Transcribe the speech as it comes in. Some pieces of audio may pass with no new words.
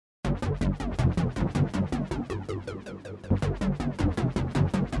Welcome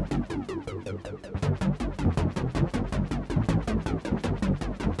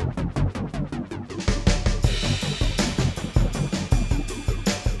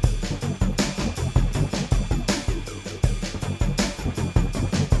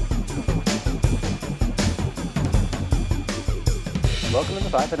to the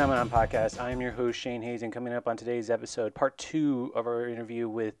Five Phenomenon Podcast. I am your host, Shane Hayes, and coming up on today's episode, part 2 of our interview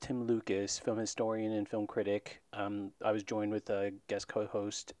with Tim Lucas, film historian and film critic. I was joined with guest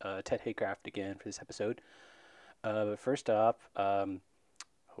co-host Ted Haycraft again for this episode. But first off,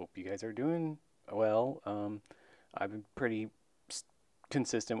 hope you guys are doing well. I've been pretty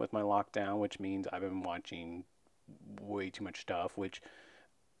consistent with my lockdown, which means I've been watching way too much stuff, which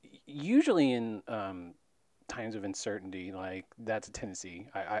usually in times of uncertainty, like, that's a tendency.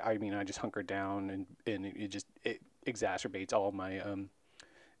 I mean, I just hunker down and it exacerbates all my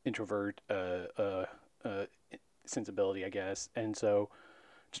introvert sensibility, I guess. And so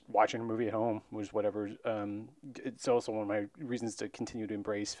just watching a movie at home was whatever. It's also one of my reasons to continue to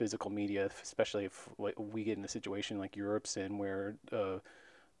embrace physical media, especially if we get in a situation like Europe's in, where the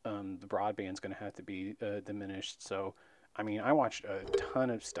broadband's going to have to be diminished. So, I mean, I watched a ton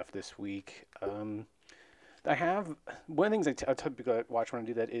of stuff this week. I have one of the things I typically watch when I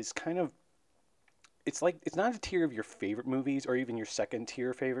do that is kind of, it's like, it's not a tier of your favorite movies or even your second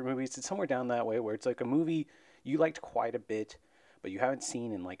tier favorite movies. It's somewhere down that way where it's like a movie you liked quite a bit, but you haven't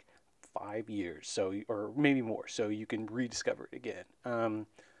seen in like 5 years, so, or maybe more, so you can rediscover it again.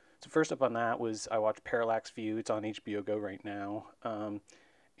 So first up on that was I watched Parallax View. It's on HBO Go right now,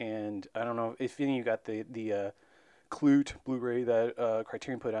 and I don't know if any of you got the Clute Blu-ray that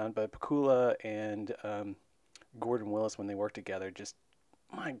Criterion put on, but Pakula and Gordon Willis, when they work together, just,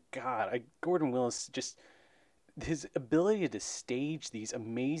 my God, Gordon Willis, just his ability to stage these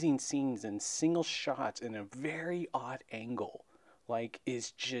amazing scenes in single shots in a very odd angle, like,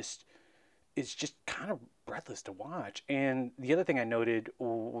 it's just kind of breathless to watch. And the other thing I noted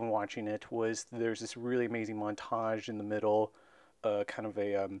when watching it was there's this really amazing montage in the middle, kind of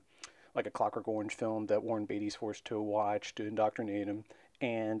a like a Clockwork Orange film that Warren Beatty's forced to watch to indoctrinate him,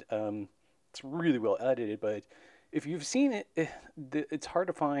 and it's really well edited. But if you've seen it, it's hard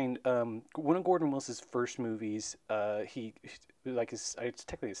to find. One of Gordon Willis's first movies, it's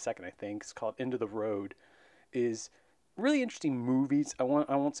technically his second, I think. It's called End of the Road. Is really interesting movies. I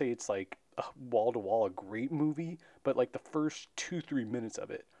won't say it's like wall to wall a great movie, but like the first 2-3 minutes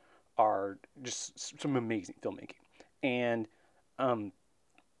of it are just some amazing filmmaking. And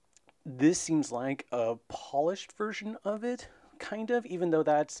this seems like a polished version of it, kind of, even though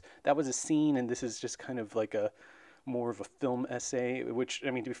that was a scene, and this is just kind of like a more of a film essay, which,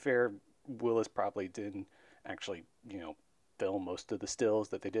 I mean, to be fair, Willis probably didn't actually, film most of the stills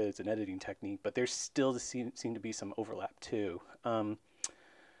that they did. It's an editing technique, but there's still seem to be some overlap too.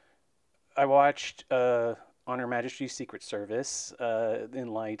 I watched On Her Majesty's Secret Service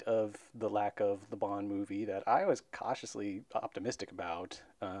in light of the lack of the Bond movie that I was cautiously optimistic about,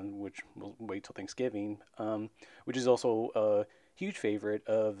 which we'll wait till Thanksgiving, which is also a huge favorite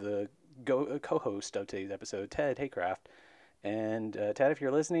of the co-host of today's episode, Ted Haycraft. And Ted, if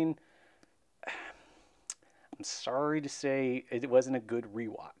you're listening, I'm sorry to say it wasn't a good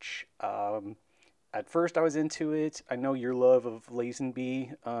rewatch. At first I was into it. I know your love of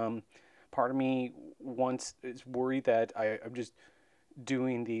Lazenby. Part of me is worried that I'm just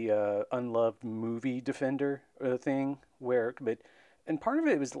doing the unloved movie defender thing, and part of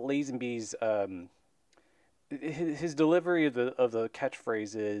it was Lazenby's his delivery of the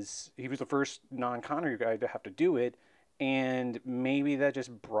catchphrase is he was the first non-Connery guy to have to do it, and maybe that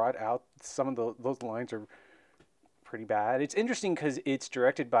just brought out some of those lines are pretty bad. It's interesting because it's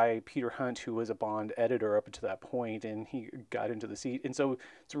directed by Peter Hunt, who was a Bond editor up until that point, and he got into the seat, and so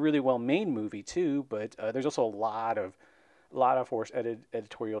it's a really well-made movie too. But there's also a lot of forced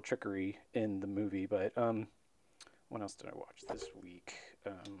editorial trickery in the movie. But what else did I watch this week?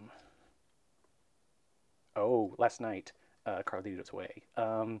 Last night, Carlito's Way.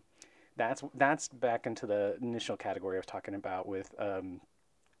 That's back into the initial category I was talking about with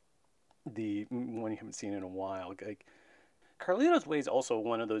the one you haven't seen in a while. Like, Carlito's Way is also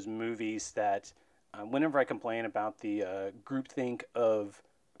one of those movies that whenever I complain about the groupthink of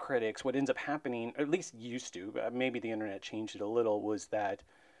critics, what ends up happening, or at least used to, maybe the internet changed it a little, was that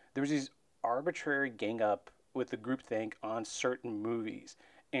there was these arbitrary gang up with the groupthink on certain movies.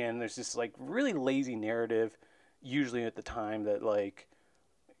 And there's this like really lazy narrative, usually at the time, that like,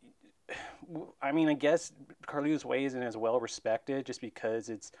 I mean, I guess Carlito's Way isn't as well respected just because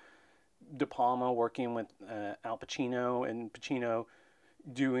it's De Palma working with Al Pacino, and Pacino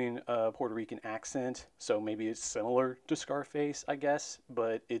doing a Puerto Rican accent, so maybe it's similar to Scarface, I guess.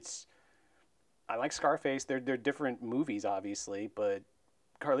 But I like Scarface. They're different movies, obviously, but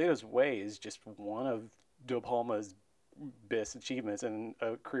Carlito's Way is just one of De Palma's best achievements and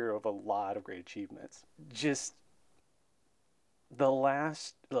a career of a lot of great achievements. Just the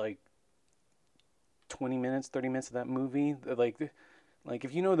last 20 minutes, 30 minutes of that movie, like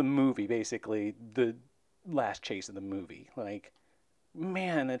if you know the movie, basically the last chase of the movie, like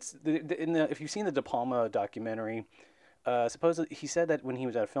man, it's if you've seen the De Palma documentary, supposedly he said that when he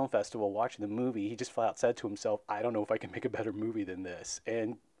was at a film festival watching the movie, he just flat out said to himself, "I don't know if I can make a better movie than this,"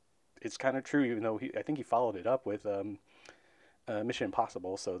 and it's kind of true. Even though I think he followed it up with Mission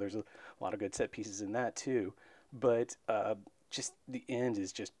Impossible, so there's a lot of good set pieces in that too. But just the end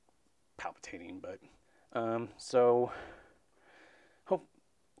is just palpitating. But so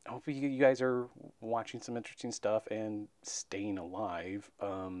hopefully you guys are watching some interesting stuff and staying alive.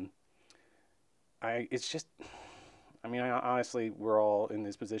 It's just, I mean, honestly, we're all in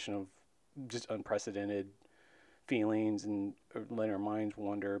this position of just unprecedented feelings and letting our minds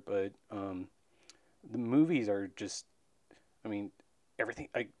wander. But the movies are just, I mean, everything.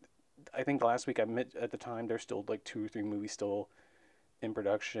 I think last week I met at the time there's still like 2 or 3 movies still in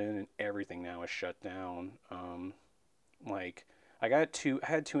production, and everything now is shut down. Like I had 2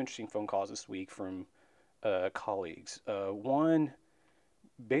 interesting phone calls this week from colleagues. One,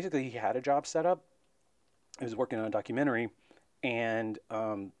 basically, he had a job set up. He was working on a documentary, and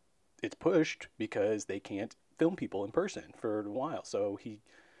it's pushed because they can't film people in person for a while. So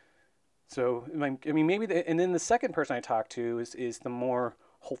I mean, maybe. And then the second person I talked to is the more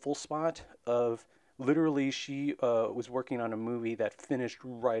hopeful spot of literally she was working on a movie that finished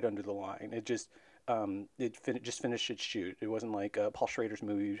right under the line. It just just finished its shoot. It wasn't like Paul Schrader's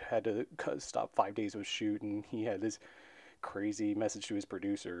movie had to stop 5 days of shoot, and he had this crazy message to his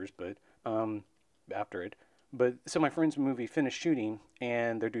producers. But after it, but so my friend's movie finished shooting,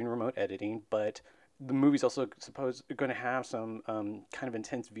 and they're doing remote editing. But the movie's also going to have some kind of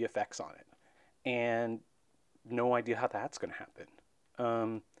intense VFX on it, and no idea how that's going to happen.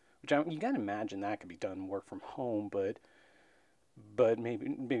 You got to imagine that could be done work from home, but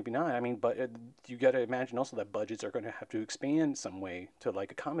maybe not. I mean, but you got to imagine also that budgets are going to have to expand some way to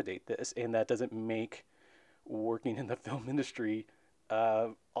like accommodate this, and that doesn't make working in the film industry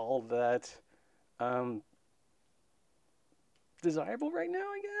all that desirable right now,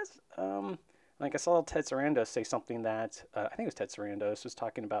 I guess. Like I saw Ted Sarandos say something that I think it was Ted Sarandos was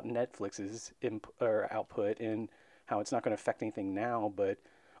talking about Netflix's output and how it's not going to affect anything now, but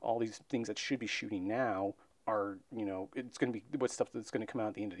all these things that should be shooting now are, it's going to be what stuff that's going to come out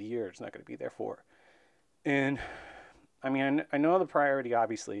at the end of the year. It's not going to be there for. And I mean, I know the priority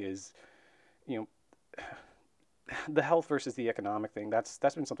obviously is, the health versus the economic thing. That's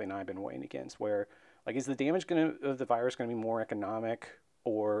been something I've been weighing against. Where like, is the damage of the virus going to be more economic,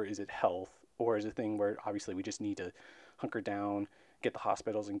 or is it health, or is it a thing where obviously we just need to hunker down, get the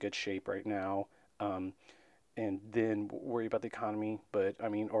hospitals in good shape right now, and then worry about the economy? But I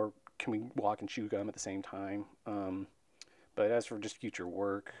mean, or can we walk and chew gum at the same time? But as for just future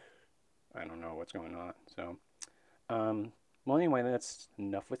work, I don't know what's going on. So, well, anyway, that's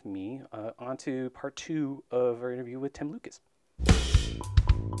enough with me. On to part 2 of our interview with Tim Lucas.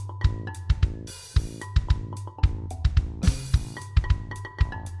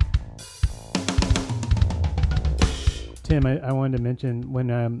 Tim, I wanted to mention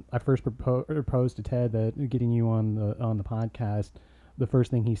when I first proposed to Ted that getting you on the podcast, the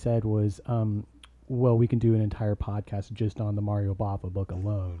first thing he said was, well, we can do an entire podcast just on the Mario Bava book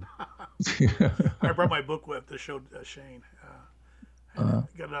alone. I brought my book with to show Shane. Got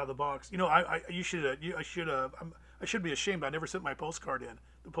it out of the box. I should be ashamed. I never sent my postcard in.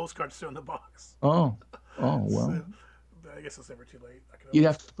 The postcard's still in the box. Oh, well. So, I guess it's never too late. You'd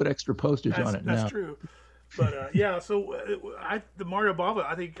have to put extra postage on it now. That's true. But yeah, so the Mario Bava,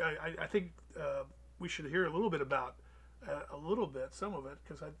 I think we should hear a little bit about some of it,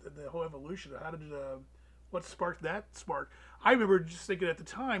 because the whole evolution. How did what sparked that spark? I remember just thinking at the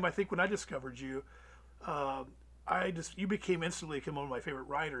time. I think when I discovered you, you became instantly one of my favorite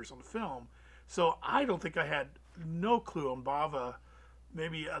writers on film. So I don't think I had no clue on Bava,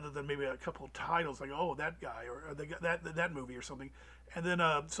 maybe other than maybe a couple of titles like that guy or that movie or something. And then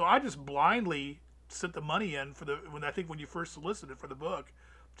so I just blindly sent the money in when you first solicited for the book,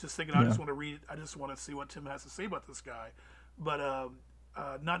 just thinking I just want to read. I just want to see what Tim has to say about this guy, but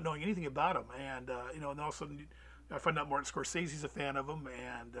not knowing anything about him. And and all of a sudden I find out Martin Scorsese's a fan of him,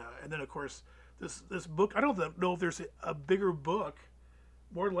 and then of course this book. I don't know if there's a bigger book,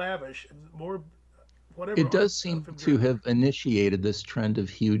 more lavish and more whatever. It does seem to have initiated this trend of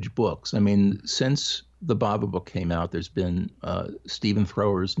huge books. I mean, since the Bava book came out, there's been Stephen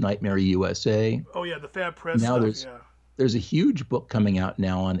Thrower's Nightmare USA. Oh yeah, the Fab Press Now stuff. Yeah. there's a huge book coming out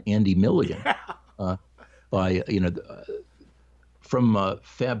now on Andy Milligan by from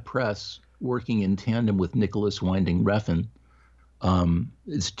Fab Press, working in tandem with Nicholas Winding Refn.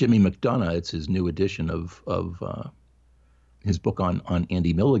 It's Jimmy McDonough. It's his new edition of his book on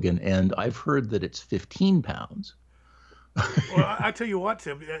Andy Milligan, and I've heard that it's £15. Well, I tell you what,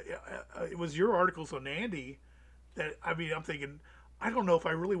 Tim, it was your articles on Andy that, I mean, I'm thinking, I don't know if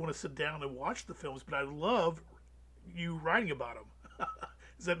I really want to sit down and watch the films, but I love you writing about them.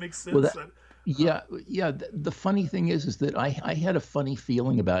 Does that make sense? Well, yeah. The funny thing is that I had a funny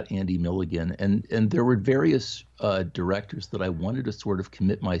feeling about Andy Milligan, and there were various directors that I wanted to sort of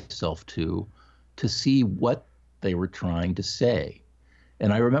commit myself to see what they were trying to say.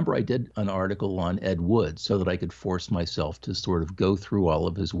 And I remember I did an article on Ed Wood so that I could force myself to sort of go through all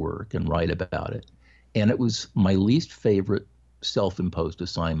of his work and write about it. And it was my least favorite self-imposed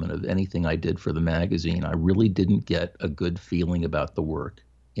assignment of anything I did for the magazine. I really didn't get a good feeling about the work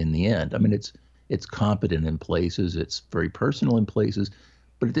in the end. I mean, it's competent in places, it's very personal in places,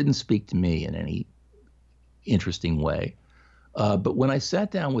 but it didn't speak to me in any interesting way. But when I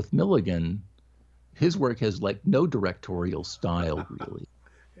sat down with Milligan, his work has like no directorial style, really.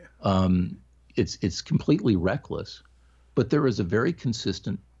 It's completely reckless, but there is a very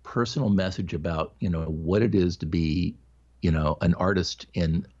consistent personal message about, what it is to be, an artist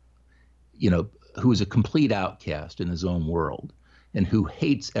who is a complete outcast in his own world and who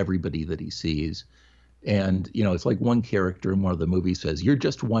hates everybody that he sees. And, it's like one character in one of the movies says, "You're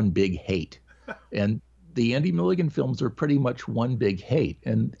just one big hate." And the Andy Milligan films are pretty much one big hate,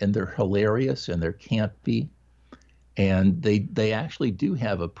 and they're hilarious and they're campy, and they actually do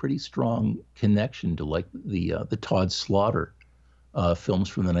have a pretty strong connection to like the Todd Slaughter films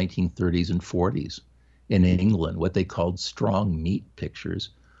from the 1930s and 40s in England, what they called strong meat pictures,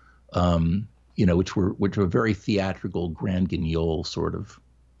 which were very theatrical, grand guignol sort of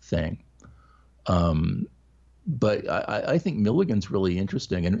thing. But I think Milligan's really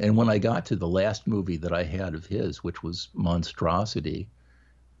interesting. And when I got to the last movie that I had of his, which was Monstrosity,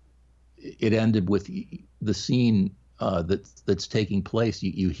 it ended with the scene that's taking place.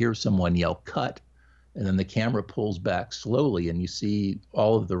 You hear someone yell, "Cut," and then the camera pulls back slowly, and you see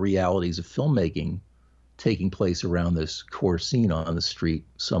all of the realities of filmmaking taking place around this core scene on the street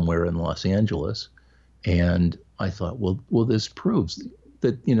somewhere in Los Angeles. And I thought, well, this proves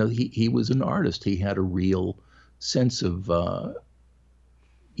that, he was an artist. He had a real sense of,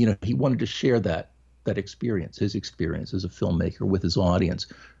 he wanted to share that experience, his experience as a filmmaker with his audience.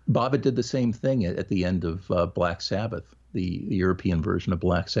 Bava did the same thing at the end of Black Sabbath, the European version of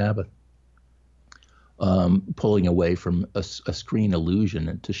Black Sabbath, pulling away from a screen illusion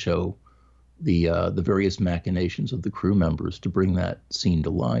and to show the various machinations of the crew members to bring that scene to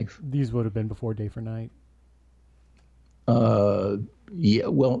life. These would have been before Day for Night. Yeah,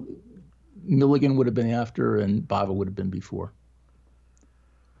 well, Milligan would have been after, and Bava would have been before.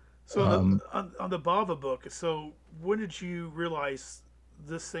 So on the Bava book, so when did you realize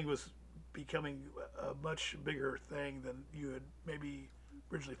this thing was becoming a much bigger thing than you had maybe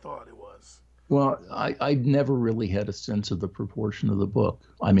originally thought it was? Well, I never really had a sense of the proportion of the book.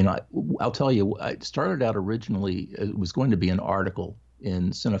 I mean, I'll tell you, I started out originally, it was going to be an article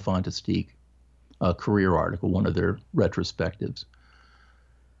in Cinefantastique, a career article, one of their retrospectives.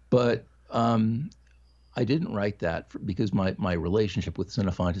 But I didn't write that because my relationship with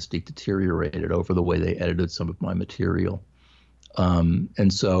Cinefantastique deteriorated over the way they edited some of my material.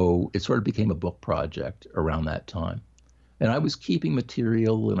 And so it sort of became a book project around that time. And I was keeping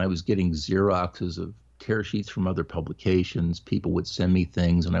material, and I was getting Xeroxes of tear sheets from other publications. People would send me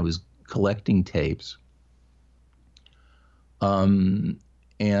things, and I was collecting tapes. And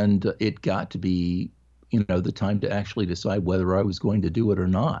it got to be, the time to actually decide whether I was going to do it or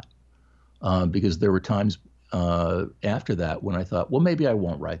not. Because there were times after that when I thought, well, maybe I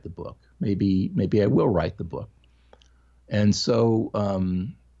won't write the book. Maybe I will write the book. And so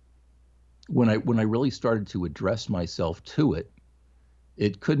when I really started to address myself to it,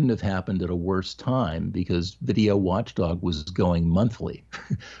 it couldn't have happened at a worse time because Video Watchdog was going monthly,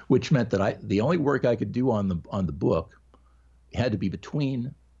 which meant that the only work I could do on the book had to be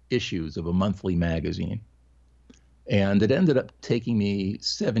between issues of a monthly magazine. And it ended up taking me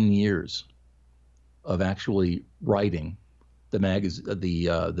 7 years of actually writing the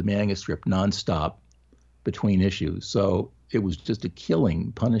manuscript nonstop between issues. So it was just a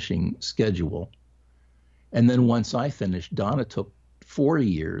killing, punishing schedule. And then once I finished, Donna took 4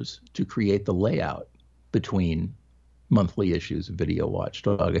 years to create the layout between monthly issues of Video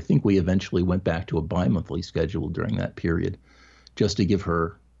Watchdog. I think we eventually went back to a bi-monthly schedule during that period, just to give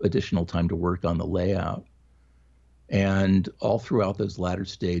her additional time to work on the layout. And all throughout those latter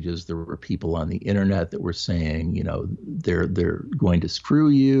stages, there were people on the internet that were saying, they're going to screw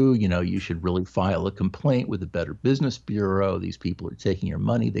you. You should really file a complaint with the Better Business Bureau. These people are taking your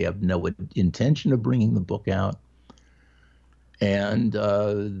money. They have no intention of bringing the book out. And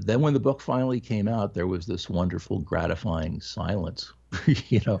then when the book finally came out, there was this wonderful, gratifying silence.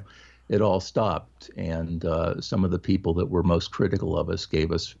 It all stopped. And some of the people that were most critical of us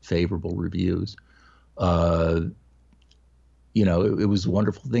gave us favorable reviews. It was a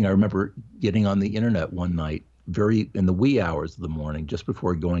wonderful thing. I remember getting on the internet one night, in the wee hours of the morning, just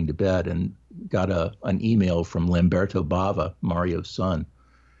before going to bed, and got an email from Lamberto Bava, Mario's son,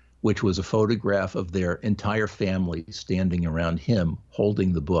 which was a photograph of their entire family standing around him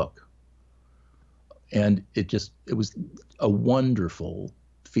holding the book. And it was a wonderful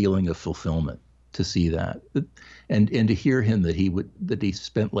feeling of fulfillment to see that. And to hear him that he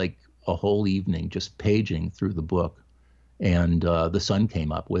spent like a whole evening just paging through the book. And the sun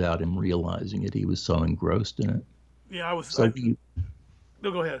came up without him realizing it. He was so engrossed in it. Yeah, I was. So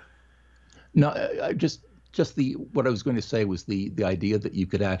no, go ahead. No, what I was going to say was the idea that you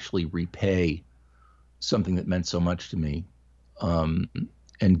could actually repay something that meant so much to me,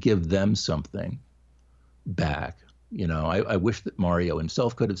 and give them something back. I wish that Mario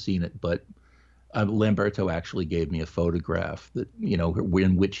himself could have seen it, but Lamberto actually gave me a photograph that,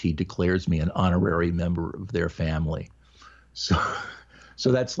 in which he declares me an honorary member of their family. So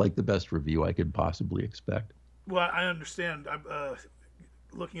that's like the best review I could possibly expect. Well, I understand. I'm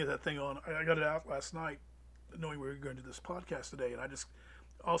looking at that thing I got it out last night, knowing we were going to do this podcast today, and I just,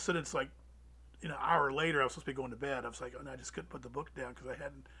 all of a sudden it's like, an hour later, I was supposed to be going to bed. I was like, and I just couldn't put the book down because I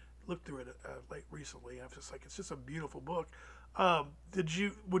hadn't looked through it late recently. I was just like, it's just a beautiful book.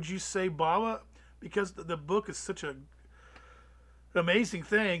 Would you say Bava, because the book is such an amazing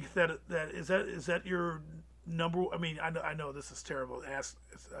thing, that is that your number? I mean, I know this is terrible to ask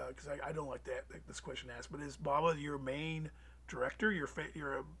because I don't like that this question asked, but is Bava your main director, your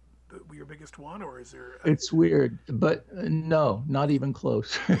biggest one, or is there? It's weird, but no, not even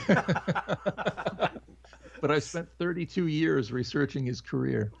close. But I spent 32 years researching his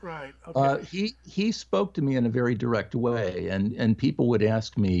career. Right. Okay. He spoke to me in a very direct way, and people would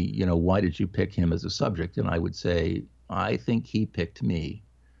ask me, why did you pick him as a subject? And I would say, I think he picked me,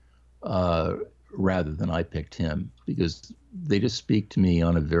 rather than I picked him, because they just speak to me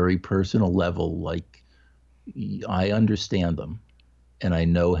on a very personal level, like I understand them and I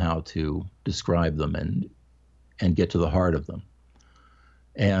know how to describe them and get to the heart of them.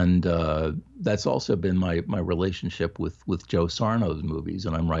 And that's also been my relationship with Joe Sarno's movies,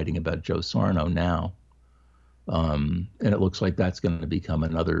 and I'm writing about Joe Sarno now. And it looks like that's going to become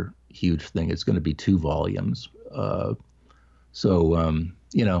another huge thing. It's going to be 2 volumes.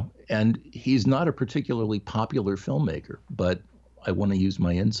 And he's not a particularly popular filmmaker, but I want to use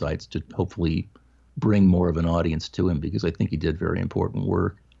my insights to hopefully bring more of an audience to him, because I think he did very important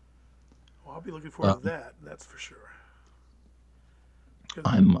work. Well, I'll be looking forward to that. That's for sure.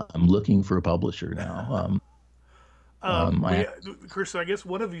 I'm looking for a publisher now. Chris, I guess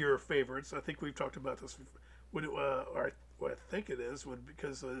one of your favorites, I think we've talked about this, what I think it is,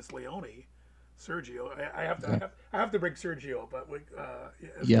 because it's Leone. Sergio, I have to bring Sergio, but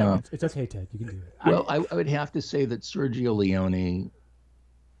it's okay, Ted. You can do it. Well, I would have to say that Sergio Leone.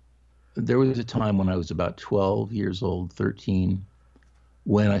 There was a time when I was about 12 years old, 13,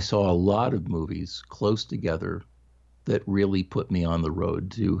 when I saw a lot of movies close together that really put me on the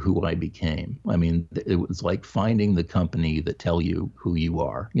road to who I became. I mean, it was like finding the company that tell you who you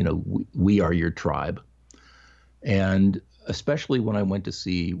are. We are your tribe, and especially when I went to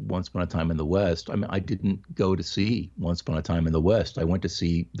see Once Upon a Time in the West. I mean, I didn't go to see Once Upon a Time in the West. I went to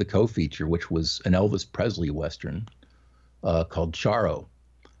see the co-feature, which was an Elvis Presley Western called Charo.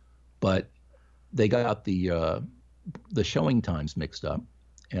 But they got the showing times mixed up.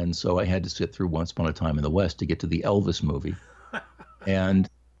 And so I had to sit through Once Upon a Time in the West to get to the Elvis movie. And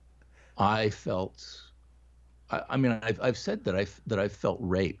I felt, I've said that I felt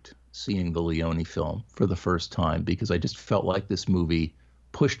raped seeing the Leone film for the first time, because I just felt like this movie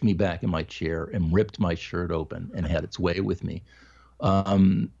pushed me back in my chair and ripped my shirt open and had its way with me.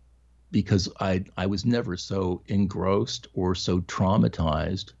 Because I was never so engrossed or so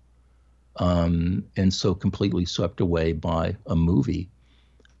traumatized and so completely swept away by a movie.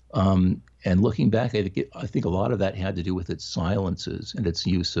 And looking back, I think a lot of that had to do with its silences and its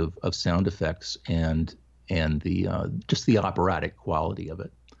use of sound effects and the just the operatic quality of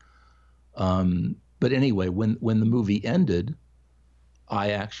it. But anyway, when the movie ended,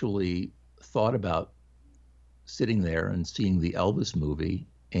 I actually thought about sitting there and seeing the Elvis movie,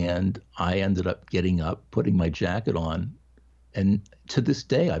 and I ended up getting up, putting my jacket on, and to this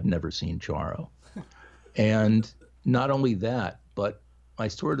day, I've never seen Charo. And not only that, but I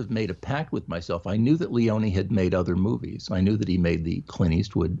sort of made a pact with myself. I knew that Leone had made other movies. I knew that he made the Clint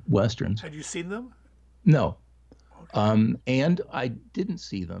Eastwood Westerns. Had you seen them? No. And I didn't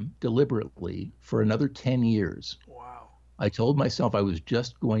see them deliberately for another 10 years. Wow. I told myself I was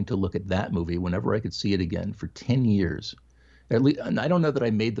just going to look at that movie whenever I could see it again for 10 years. At least, and I don't know that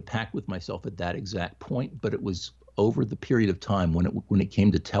I made the pact with myself at that exact point, but it was over the period of time when it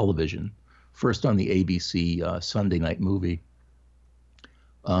came to television, first on the ABC Sunday night movie.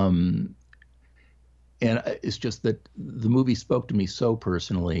 And it's just that the movie spoke to me so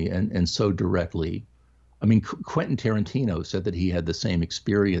personally and so directly. I mean, Quentin Tarantino said that he had the same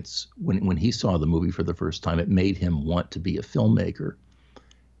experience when he saw the movie for the first time. It made him want to be a filmmaker.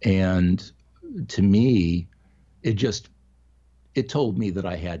 And to me, it told me that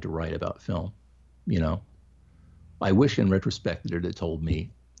I had to write about film. You know, I wish in retrospect that it had told me,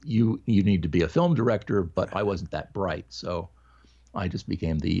 you need to be a film director, but I wasn't that bright. So I just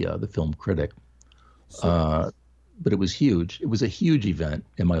became the film critic. But it was huge. It was a huge event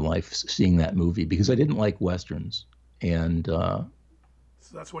in my life seeing that movie because I didn't like Westerns. And so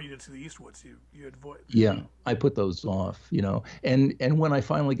that's why you didn't see the Eastwoods. You avoid. Yeah, I put those off, you know. And when I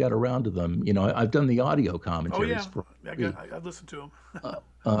finally got around to them, you know, I've done the audio commentaries. Oh, yeah. I've listened to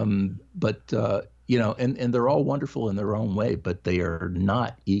them. But, you know, and they're all wonderful in their own way, but they are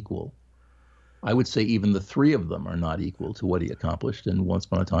not equal. I would say even the three of them are not equal to what he accomplished in Once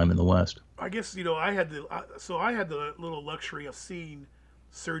Upon a Time in the West. I guess, you know, I had the little luxury of seeing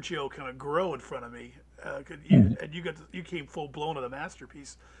Sergio kind of grow in front of me, and you came full blown of the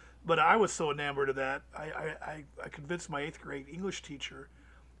masterpiece. But I was so enamored of that, I convinced my 8th grade English teacher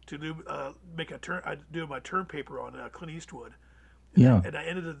to do my term paper on Clint Eastwood. And I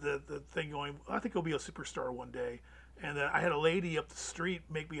ended the thing going, I think he'll be a superstar one day. And I had a lady up the street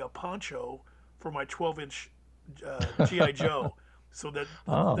make me a poncho for my 12-inch G.I. Joe, so that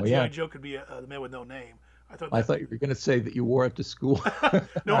the G.I. Joe could be the man with no name. I thought you were going to say that you wore it to school.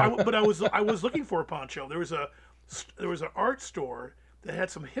 No, but I was looking for a poncho. There was an art store that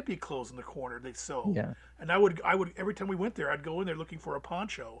had some hippie clothes in the corner they sold. Yeah. And I would every time we went there, I'd go in there looking for a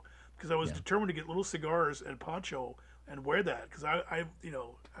poncho because I was determined to get little cigars and poncho and wear that because I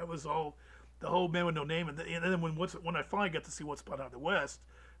was all the whole man with no name, and then when I finally got to see What's Upon a Time in the West,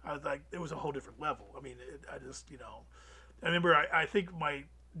 I was like, it was a whole different level. I mean, I remember I think my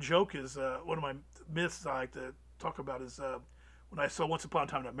joke is one of my myths I like to talk about is when I saw Once Upon a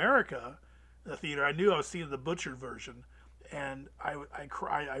Time in America in the theater, I knew I was seeing the butchered version, and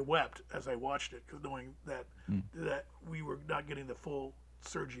I wept as I watched it, because knowing that we were not getting the full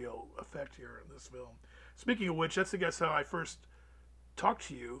Sergio effect here in this film. Speaking of which, that's how I first talked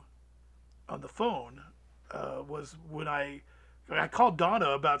to you on the phone. Was when I called Donna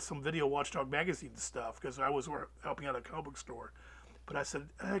about some Video Watchdog magazine stuff because I was helping out a comic book store. But I said,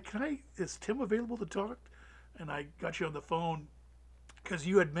 is Tim available to talk? And I got you on the phone because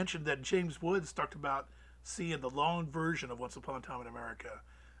you had mentioned that James Woods talked about seeing the long version of Once Upon a Time in America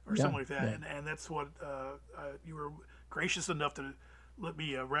or something like that. Yeah. And that's what you were gracious enough to let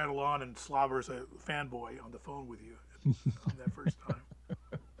me rattle on and slobber as a fanboy on the phone with you on that first time.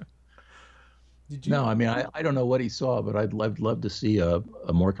 No, I mean, I don't know what he saw, but I'd love to see a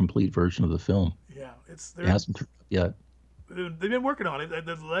more complete version of the film. Yeah, it hasn't turned up yet. They've been working on it.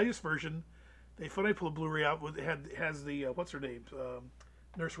 The latest version, they finally pulled a Blu-ray out. Has the what's her name?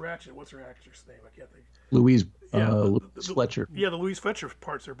 Nurse Ratched. What's her actress name? I can't think. Louise Fletcher. Yeah, the Louise Fletcher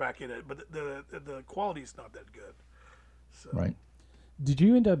parts are back in it, but the quality's not that good. So. Right. Did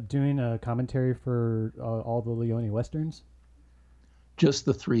you end up doing a commentary for all the Leone Westerns? Just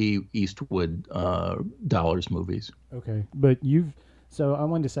the 3 Eastwood Dollars movies. Okay, but so I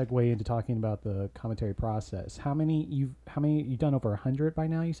wanted to segue into talking about the commentary process. How many you've done over 100 by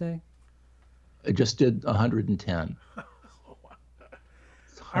now? You say? I just did 110.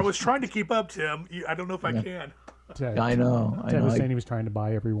 I was trying to keep up, Tim. I don't know if I can. I know. Ted was saying he was trying to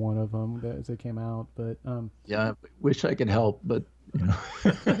buy every one of them as they came out, but yeah, I wish I could help, but you know,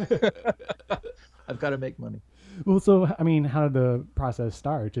 I've got to make money. Well, so I mean, how did the process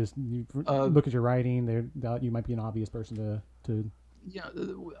start? Just you look at your writing. You might be an obvious person to. Yeah,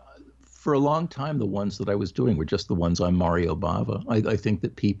 for a long time, the ones that I was doing were just the ones on Mario Bava. I think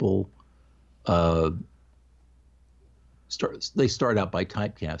that people start out by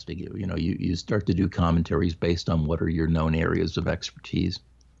typecasting you. You know, you start to do commentaries based on what are your known areas of expertise.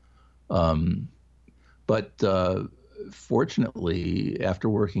 But fortunately, after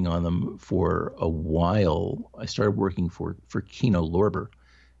working on them for a while, I started working for Kino Lorber.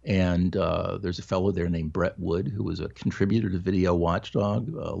 And there's a fellow there named Brett Wood, who was a contributor to Video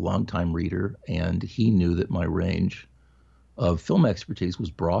Watchdog, a longtime reader, and he knew that my range of film expertise was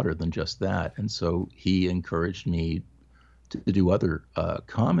broader than just that. And so he encouraged me to do other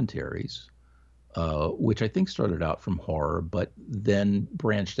commentaries, which I think started out from horror, but then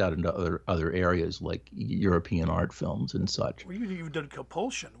branched out into other areas like European art films and such. Well, you've done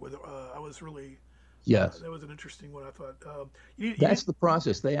Compulsion, where I was really... Yes. That was an interesting one, I thought. That's the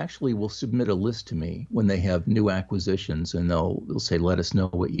process. They actually will submit a list to me when they have new acquisitions, and they'll say, let us know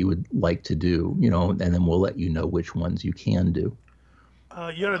what you would like to do, and then we'll let you know which ones you can do.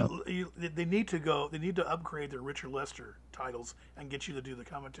 They need to upgrade their Richard Lester titles and get you to do the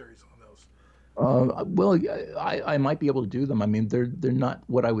commentaries on those. Well, I might be able to do them. I mean, they're not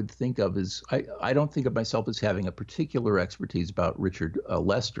what I would think of as, I don't think of myself as having a particular expertise about Richard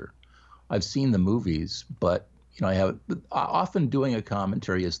Lester. I've seen the movies, but I have often doing a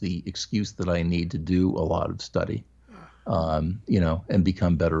commentary is the excuse that I need to do a lot of study, and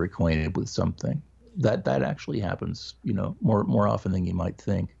become better acquainted with something. That actually happens, more often than you might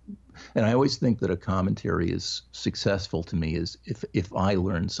think. And I always think that a commentary is successful to me is if I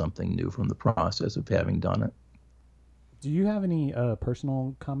learn something new from the process of having done it. Do you have any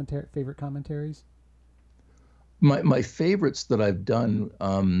personal favorite commentaries? My favorites that I've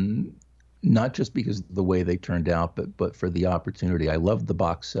done. Not just because of the way they turned out, but for the opportunity. I loved the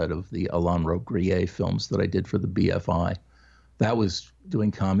box set of the Alain Robbe-Grillet films that I did for the BFI. That was doing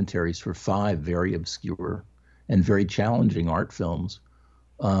commentaries for 5 very obscure and very challenging art films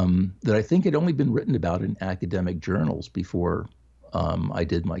that I think had only been written about in academic journals before I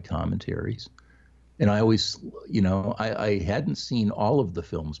did my commentaries. And I always, I hadn't seen all of the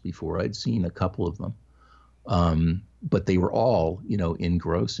films before. I'd seen a couple of them, but they were all,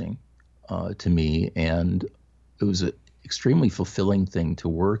 engrossing. To me, and it was an extremely fulfilling thing to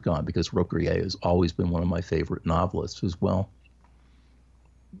work on because Robbe-Grillet has always been one of my favorite novelists as well.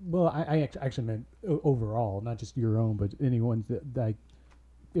 Well, I actually meant overall, not just your own, but anyone's that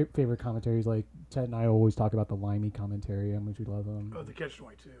favorite commentaries. Like Ted and I always talk about the Limey commentary, how much we love them. Oh, the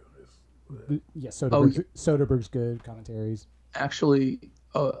Catch-22 is. Soderbergh's good commentaries. Actually,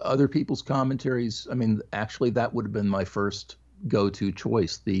 other people's commentaries. I mean, actually, that would have been my first go-to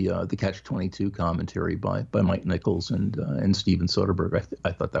choice, the Catch-22 commentary by Mike Nichols and Steven Soderbergh.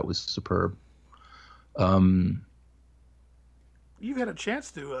 I thought that was superb. You've had a chance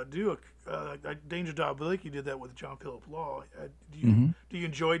to do a Danger Diabolik. You did that with John Philip Law. Do you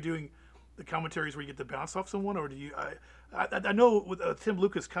enjoy doing the commentaries where you get to bounce off someone, or do you? I know with Tim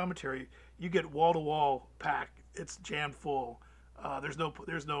Lucas commentary, you get wall-to-wall pack. It's jammed full. There's no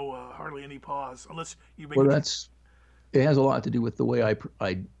hardly any pause unless you make. Well, it has a lot to do with the way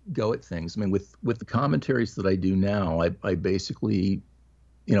I go at things. I mean, with the commentaries that I do now, I basically,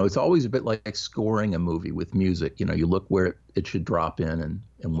 it's always a bit like scoring a movie with music. You look where it should drop in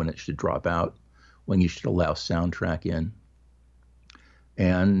and when it should drop out, when you should allow soundtrack in.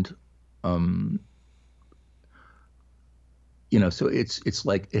 And, so it's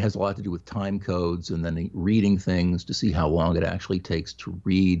like it has a lot to do with time codes and then reading things to see how long it actually takes to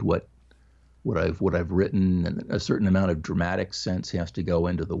read what I've written, and a certain amount of dramatic sense has to go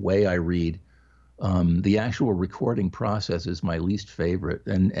into the way I read. The actual recording process is my least favorite,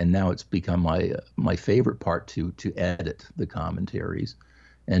 and now it's become my favorite part to edit the commentaries,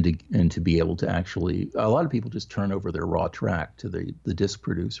 and to be able to actually. A lot of people just turn over their raw track to the disc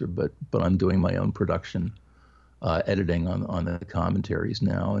producer, but I'm doing my own production editing on the commentaries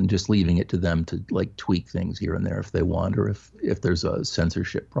now, and just leaving it to them to like tweak things here and there if they want, or if there's a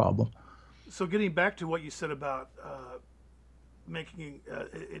censorship problem. So getting back to what you said about making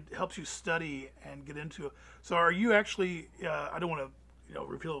it helps you study and get into it. So are you actually? I don't want to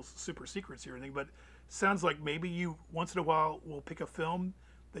reveal super secrets here or anything, but it sounds like maybe you once in a while will pick a film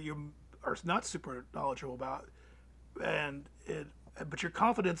that you are not super knowledgeable about, but your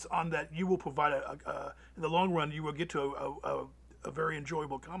confidence on that you will provide in the long run you will get to a very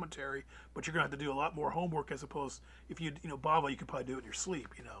enjoyable commentary, but you're going to have to do a lot more homework as opposed if Bava, you could probably do it in your sleep.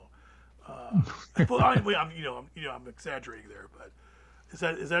 Well, I'm exaggerating there, but is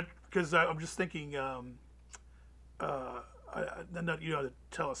that because I'm just thinking, not to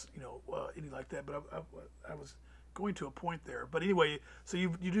tell us, anything like that, but I was going to a point there. But anyway, so you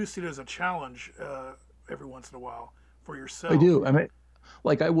do see it as a challenge every once in a while for yourself. I do. I mean,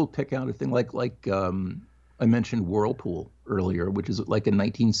 like I will pick out a thing like I mentioned Whirlpool earlier, which is like a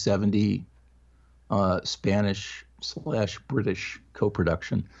 1970 Spanish/British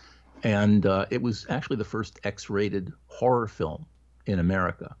co-production. And it was actually the first X-rated horror film in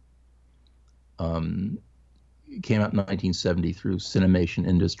America. It came out in 1970 through Cinemation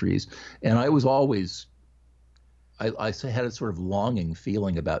Industries. And I was always, I had a sort of longing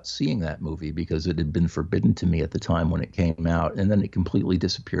feeling about seeing that movie because it had been forbidden to me at the time when it came out. And then it completely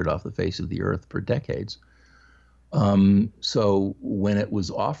disappeared off the face of the earth for decades. So when it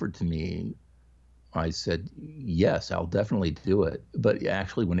was offered to me, I said, yes, I'll definitely do it. But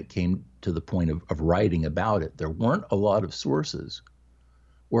actually, when it came to the point of writing about it, there weren't a lot of sources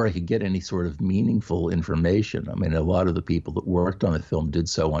where I could get any sort of meaningful information. I mean, a lot of the people that worked on the film did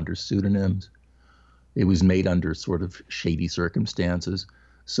so under pseudonyms. It was made under sort of shady circumstances.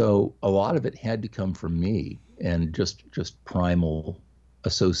 So a lot of it had to come from me and just primal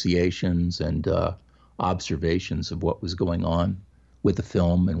associations and observations of what was going on with the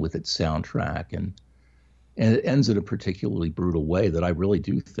film and with its soundtrack. And it ends in a particularly brutal way that I really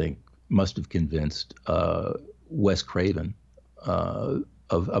do think must have convinced Wes Craven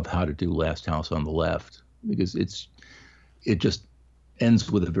of how to do Last House on the Left, because it just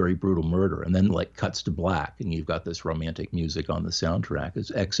ends with a very brutal murder and then like cuts to black and you've got this romantic music on the soundtrack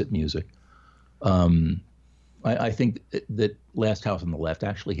as exit music. I think that Last House on the Left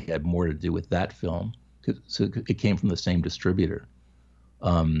actually had more to do with that film. So it came from the same distributor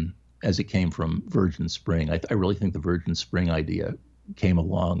as it came from Virgin Spring. I really think the Virgin Spring idea came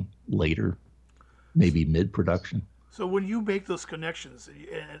along later, maybe mid-production. So when you make those connections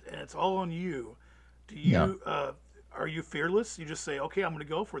and it's all on you, do you are you fearless? You just say, okay, I'm going to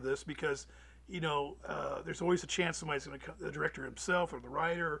go for this because, there's always a chance somebody's going to, the director himself or the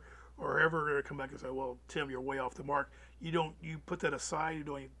writer or whoever, going to come back and say, well, Tim, you're way off the mark. You put that aside. You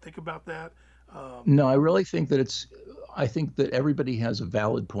don't even think about that. No, I really think that I think that everybody has a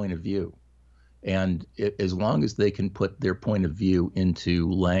valid point of view. And as long as they can put their point of view into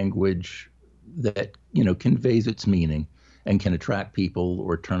language that, conveys its meaning and can attract people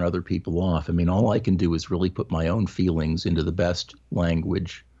or turn other people off. I mean, all I can do is really put my own feelings into the best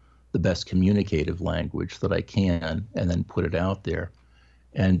language, the best communicative language that I can, and then put it out there.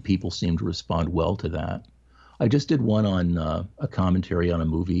 And people seem to respond well to that. I just did one on a commentary on a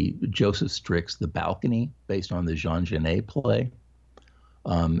movie, Joseph Strick's The Balcony, based on the Jean Genet play.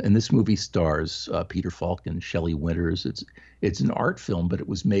 And this movie stars Peter Falk and Shelley Winters. It's an art film, but it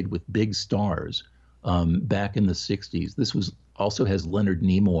was made with big stars back in the 60s. This also has Leonard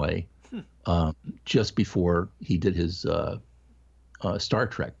Nimoy just before he did his Star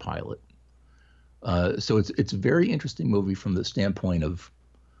Trek pilot. So it's a very interesting movie from the standpoint of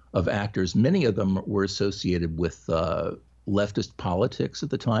actors. Many of them were associated with leftist politics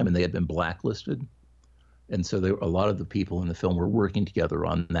at the time, and they had been blacklisted. And so a lot of the people in the film were working together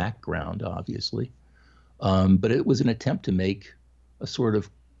on that ground, obviously. But it was an attempt to make a sort of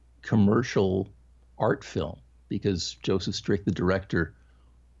commercial art film because Joseph Strick, the director,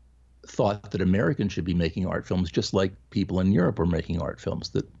 thought that Americans should be making art films just like people in Europe were making art films,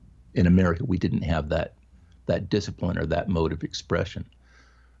 that in America we didn't have that discipline or that mode of expression.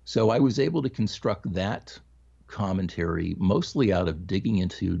 So I was able to construct that commentary mostly out of digging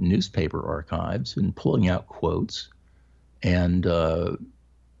into newspaper archives and pulling out quotes and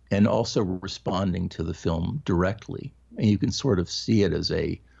also responding to the film directly. And you can sort of see it as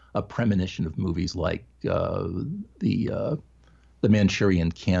a premonition of movies like the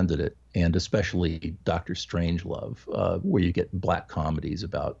Manchurian Candidate and especially Dr. Strangelove, where you get black comedies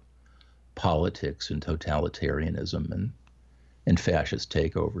about politics and totalitarianism and fascist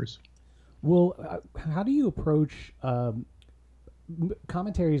takeovers. Well, how do you approach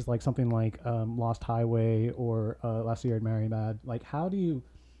commentaries like something like Lost Highway or Last Year at Marymad? Like, how do you,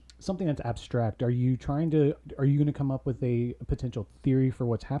 something that's abstract, are you going to come up with a potential theory for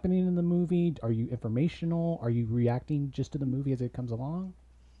what's happening in the movie? Are you informational? Are you reacting just to the movie as it comes along?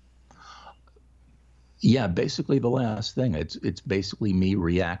 Yeah, basically the last thing. It's basically me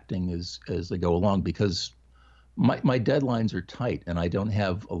reacting as they go along because my deadlines are tight and I don't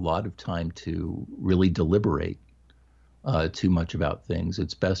have a lot of time to really deliberate too much about things.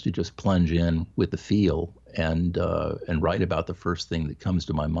 It's best to just plunge in with the feel and write about the first thing that comes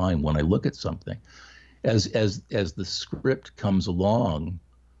to my mind when I look at something. As the script comes along,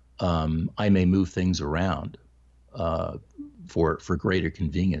 I may move things around for greater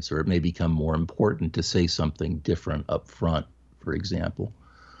convenience, or it may become more important to say something different up front, for example.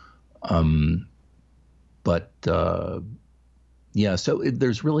 But yeah, so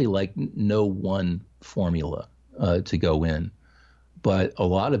there's really like no one formula to go in, but a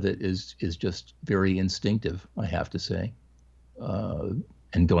lot of it is just very instinctive, I have to say,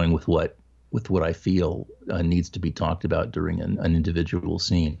 and going with what I feel needs to be talked about during an individual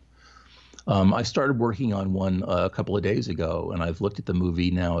scene. I started working on one a couple of days ago, and I've looked at the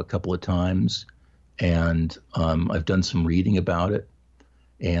movie now a couple of times, and I've done some reading about it.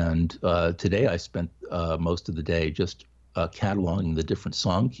 And today I spent most of the day just cataloging the different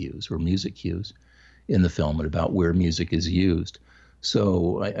song cues or music cues in the film and about where music is used.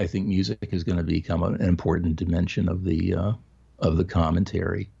 So I think music is going to become an important dimension of the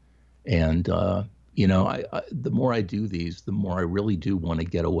commentary. And the more I do these, the more I really do want to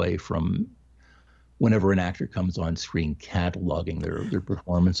get away from whenever an actor comes on screen cataloging their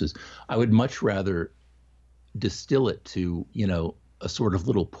performances. I would much rather distill it to, a sort of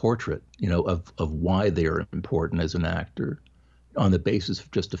little portrait, of why they are important as an actor on the basis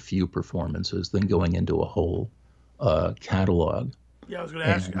of just a few performances than going into a whole catalog. Yeah, I was going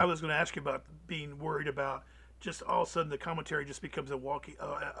to ask you about being worried about just all of a sudden the commentary just becomes a walking,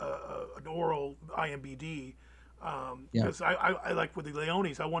 an oral IMBD. Because I like with the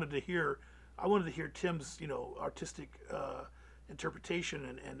Leones, I wanted to hear Tim's artistic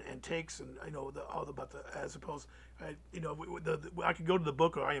interpretation and takes, and all about the as opposed I could go to the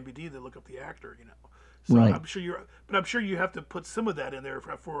book or IMBD to look up the actor. So right. I'm sure you have to put some of that in there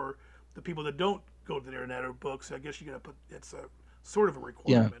for the people that don't go to the internet or books. I guess you got to put it's a sort of a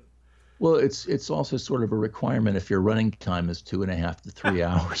requirement. Yeah. Well, it's also sort of a requirement if your running time is 2.5 to 3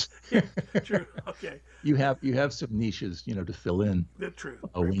 hours. Yeah, true. Okay. You have some niches, to fill in. That's true.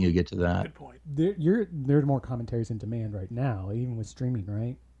 When you get to that. Good point. There's more commentaries in demand right now, even with streaming,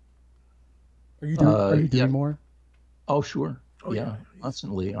 right? Are you doing more? Oh, sure. Oh, yeah,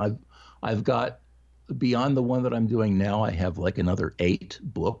 constantly. I've got beyond the one that I'm doing now. I have like another 8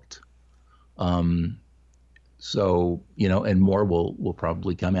 booked. So, and more will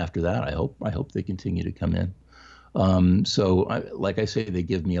probably come after that. I hope they continue to come in. So like I say, they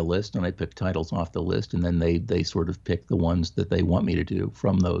give me a list and I pick titles off the list, and then they sort of pick the ones that they want me to do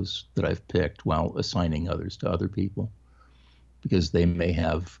from those that I've picked, while assigning others to other people, because they may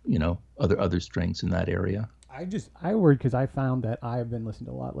have, other strengths in that area. I worried because I found that I've been listening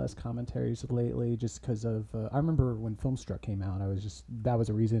to a lot less commentaries lately, just because of I remember when Filmstruck came out, that was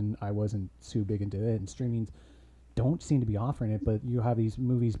a reason I wasn't too big into it, and streamings don't seem to be offering it, but you have these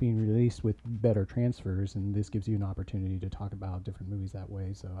movies being released with better transfers, and this gives you an opportunity to talk about different movies that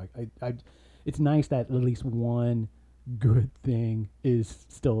way. So it's nice that at least one good thing is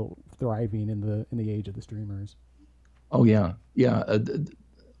still thriving in the age of the streamers. Oh yeah.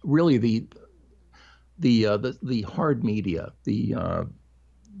 Really the hard media,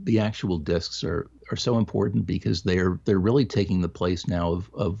 the actual discs are so important because they're really taking the place now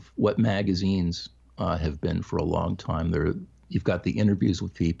of what magazines have been for a long time. You've got the interviews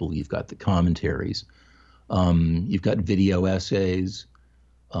with people, you've got the commentaries, you've got video essays.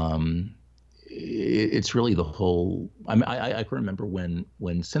 It's really the whole. I can remember when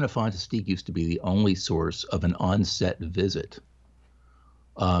Cinefantastique used to be the only source of an on-set visit.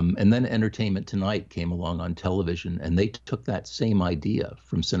 And then Entertainment Tonight came along on television, and they took that same idea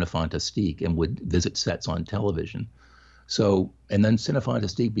from Cinefantastique and would visit sets on television. So, and then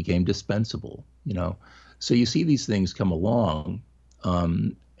Cinefantastique became dispensable, So you see these things come along,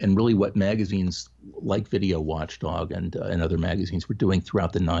 and really what magazines like Video Watchdog and other magazines were doing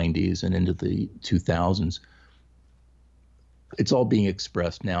throughout the 90s and into the 2000s, it's all being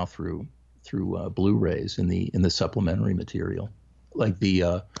expressed now through Blu-rays in the supplementary material. Like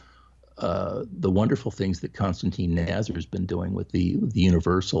the wonderful things that Konstantin Nazar has been doing with the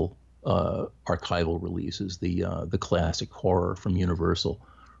Universal archival releases, the classic horror from Universal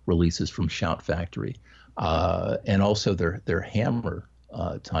releases from Shout Factory, and also their Hammer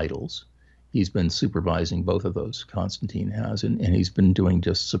titles. He's been supervising both of those, Konstantin has, and he's been doing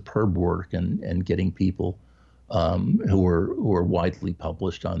just superb work and getting people who are widely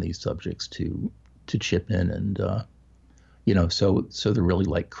published on these subjects to chip in and. So they're really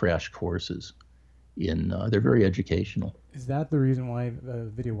like crash courses they're very educational. Is that the reason why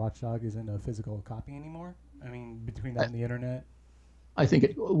Video Watchdog isn't a physical copy anymore? I mean, between that and the internet? I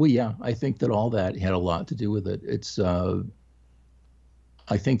think I think that all that had a lot to do with it. It's, I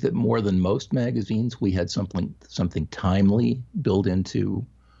think that more than most magazines, we had something timely built into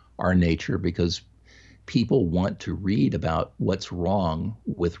our nature because people want to read about what's wrong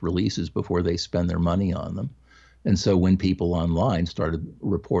with releases before they spend their money on them. And so when people online started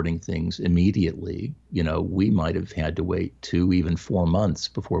reporting things immediately, we might have had to wait 2, even 4 months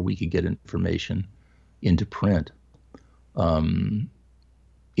before we could get information into print. And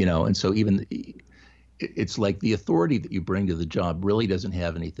so even it's like the authority that you bring to the job really doesn't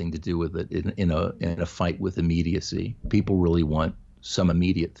have anything to do with it in a fight with immediacy. People really want some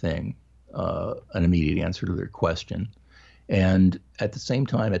immediate thing, an immediate answer to their question. And at the same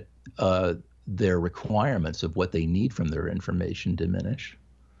time, their requirements of what they need from their information diminish.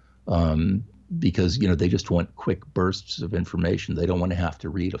 Um, because they just want quick bursts of information. They don't want to have to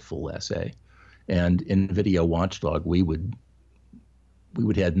read a full essay. And in Video Watchdog, we would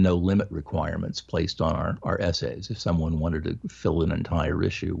have no limit requirements placed on our essays. If someone wanted to fill an entire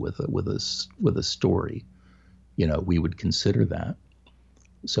issue with a story, we would consider that.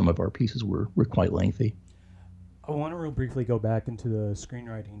 Some of our pieces were quite lengthy. I want to real briefly go back into the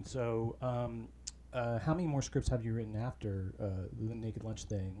screenwriting. So, how many more scripts have you written after the Naked Lunch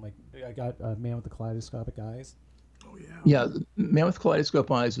thing? Like, I got Man with the Kaleidoscopic Eyes. Oh yeah. Yeah, Man with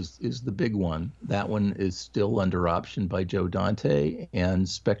Kaleidoscope Eyes is the big one. That one is still under option by Joe Dante and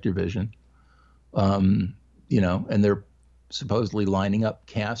SpectreVision. And they're supposedly lining up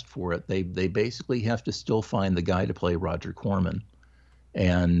cast for it. They basically have to still find the guy to play Roger Corman,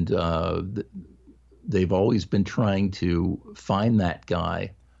 and they've always been trying to find that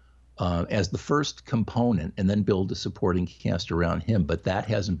guy as the first component and then build a supporting cast around him. But that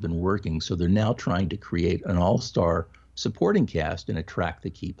hasn't been working. So they're now trying to create an all-star supporting cast and attract the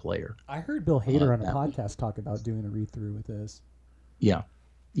key player. I heard Bill Hader on a podcast talk about doing a read-through with this. Yeah.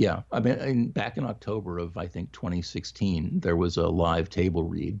 Yeah. I mean, back in October of, I think, 2016, there was a live table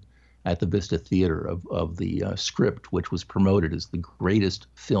read at the Vista Theater of the script, which was promoted as the greatest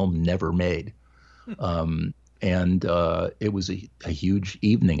film never made. And it was a huge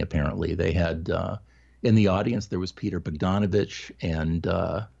evening, apparently. They had, in the audience, there was Peter Bogdanovich and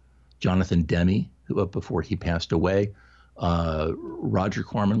Jonathan Demme, who, before he passed away. Roger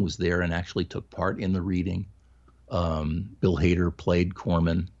Corman was there and actually took part in the reading. Bill Hader played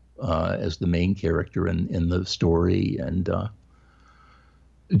Corman as the main character in the story. And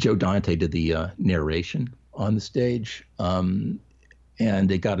Joe Dante did the narration on the stage. And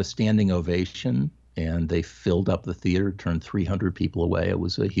they got a standing ovation. And they filled up the theater, turned 300 people away. It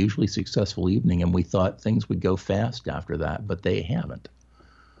was a hugely successful evening, and we thought things would go fast after that, but they haven't.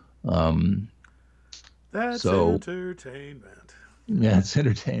 That's entertainment. Yeah, it's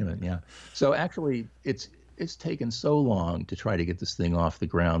entertainment, yeah. So actually, it's taken so long to try to get this thing off the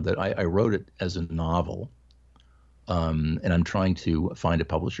ground that I wrote it as a novel, and I'm trying to find a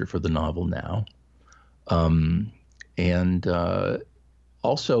publisher for the novel now.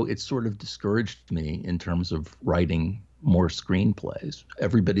 Also, it sort of discouraged me in terms of writing more screenplays.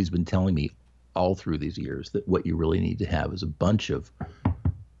 Everybody's been telling me all through these years that what you really need to have is a bunch of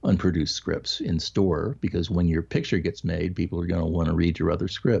unproduced scripts in store, because when your picture gets made, people are going to want to read your other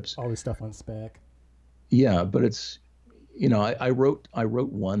scripts. All this stuff on spec. Yeah, but it's, I wrote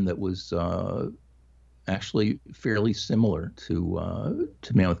one that was actually fairly similar to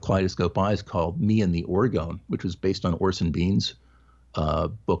Man with Kaleidoscope Eyes, called Me and the Orgone, which was based on Orson Bean's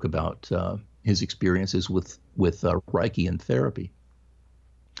book about his experiences with Reichian therapy.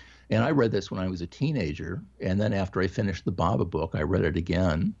 And I read this when I was a teenager, and then after I finished the Baba book, I read it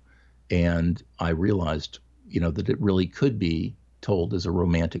again, and I realized, that it really could be told as a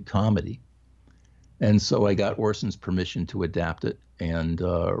romantic comedy. And so I got Orson's permission to adapt it and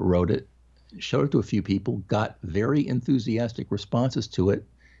wrote it, showed it to a few people, got very enthusiastic responses to it,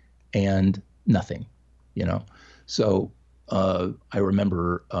 and nothing, So I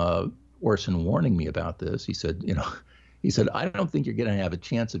remember Orson warning me about this. He said, I don't think you're going to have a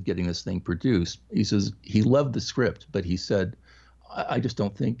chance of getting this thing produced. He says he loved the script, but he said, I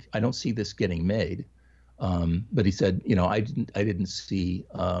don't see this getting made. But he said, I didn't see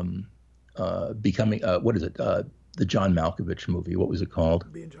becoming, what is it? The John Malkovich movie. What was it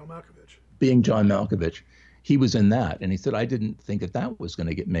called? Being John Malkovich. Being John Malkovich. He was in that. And he said, I didn't think that was going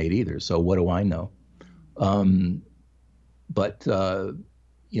to get made either. So what do I know? But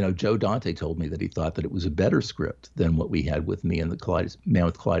Joe Dante told me that he thought that it was a better script than what we had with Me and the Man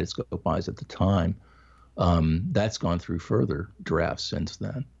with Kaleidoscope Eyes at the time. That's gone through further drafts since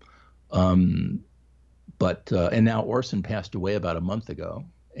then. And now Orson passed away about a month ago,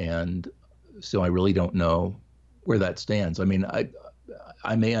 and so I really don't know where that stands. I mean, I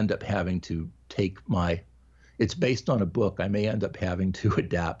may end up having to it's based on a book. I may end up having to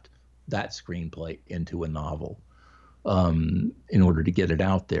adapt that screenplay into a novel. In order to get it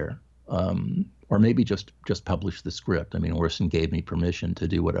out there, or maybe just publish the script. I mean, Orson gave me permission to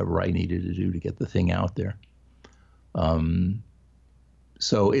do whatever I needed to do to get the thing out there.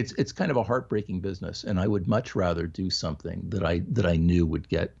 So it's kind of a heartbreaking business, and I would much rather do something that I knew would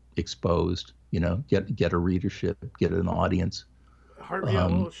get exposed. Get a readership, get an audience.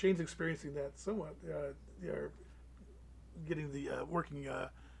 Well, Shane's experiencing that somewhat. Getting the working.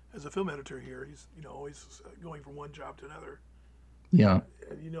 As a film editor here, he's always going from one job to another. Yeah.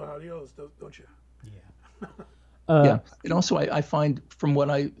 You know how it goes, don't you? Yeah. Yeah, and also I find from what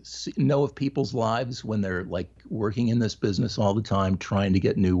know of people's lives when they're like working in this business all the time, trying to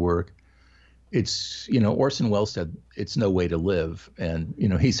get new work, it's, Orson Welles said it's no way to live. And,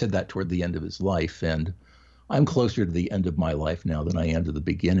 he said that toward the end of his life. And I'm closer to the end of my life now than I am to the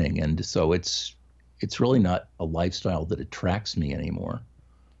beginning. And so it's really not a lifestyle that attracts me anymore.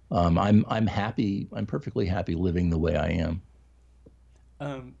 I'm happy. I'm perfectly happy living the way I am.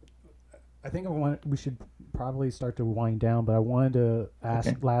 I think we should probably start to wind down, but I wanted to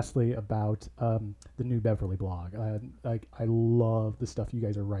ask lastly about the New Beverly blog. I love the stuff you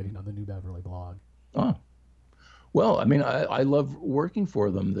guys are writing on the New Beverly blog. Oh, well, I mean, I love working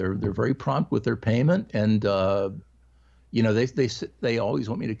for them. They're very prompt with their payment, and they always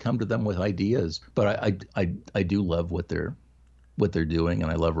want me to come to them with ideas. But I do love what they're doing,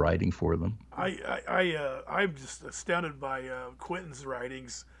 and I love writing for them. I'm just astounded by Quentin's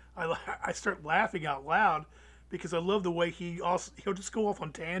writings. I start laughing out loud because I love the way he'll just go off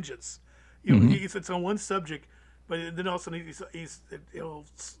on tangents. It's on one subject, but then all of a sudden he'll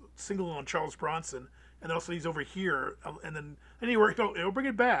single on Charles Bronson, and also he's over here, and then he'll bring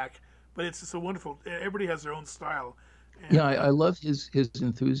it back. But it's just so wonderful. Everybody has their own style. And, yeah, I love his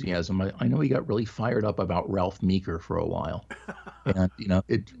enthusiasm. I know he got really fired up about Ralph Meeker for a while, and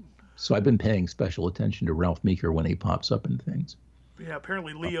so I've been paying special attention to Ralph Meeker when he pops up in things. Yeah,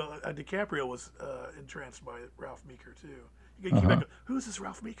 apparently Leo DiCaprio was entranced by Ralph Meeker too. You came back, who's this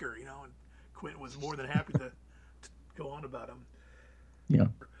Ralph Meeker? And Quentin was more than happy to go on about him. Yeah,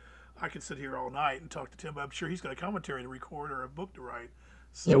 I could sit here all night and talk to Tim, but I'm sure he's got a commentary to record or a book to write.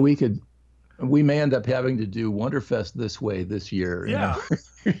 So, yeah, we may end up having to do Wonderfest this year. Yeah,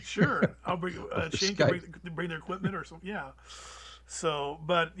 sure. I'll bring Shane can bring their equipment or something. Yeah. So,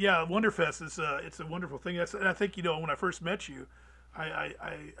 but yeah, Wonderfest is it's a wonderful thing. And I think when I first met you,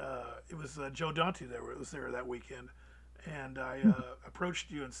 it was Joe Dante was there that weekend, and I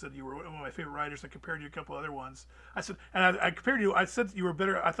approached you and said you were one of my favorite writers. I compared you to a couple other ones. I said, and I compared you. I said you were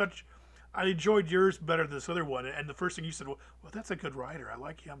better. I thought I enjoyed yours better than this other one. And the first thing you said, well, that's a good writer. I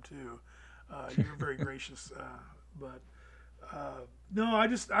like him too. You were very gracious. No, I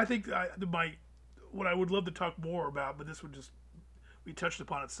think what I would love to talk more about, but this would we touched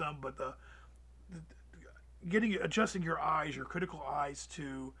upon it some, but adjusting your critical eyes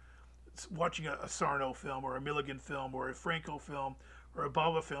to watching a Sarno film or a Milligan film or a Franco film or a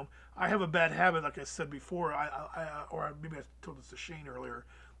Bava film. I have a bad habit, like I said before, or maybe I told this to Shane earlier,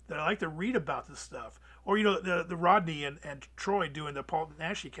 that I like to read about this stuff. Or the Rodney and Troy doing the Paul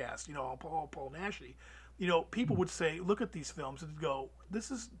Naschy cast, Paul Naschy. People would say, look at these films and go,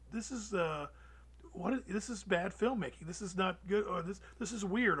 this is bad filmmaking. This is not good, or this is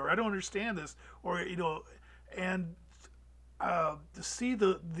weird, or I don't understand this, or and to see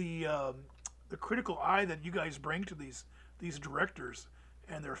the critical eye that you guys bring to these directors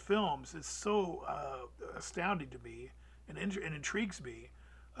and their films is so astounding to me and intrigues me,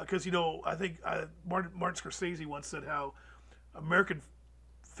 because I think Martin Scorsese once said how American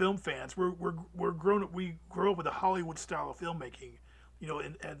film fans we grow up with a Hollywood style of filmmaking.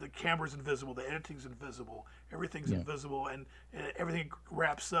 And the camera's invisible, the editing's invisible, everything's invisible, and everything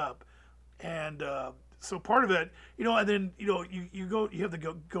wraps up. And so part of it, and then, you have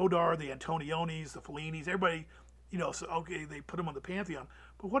the Godard, the Antonionis, the Fellinis, everybody, so okay, they put them on the pantheon.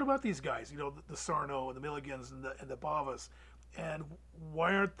 But what about these guys, the Sarno and the Milligans and the Bavas? And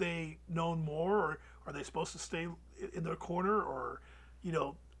why aren't they known more, or are they supposed to stay in their corner? Or,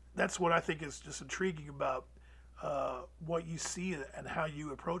 that's what I think is just intriguing about what you see and how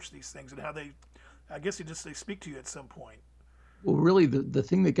you approach these things, and how they speak to you at some point. Well, really, the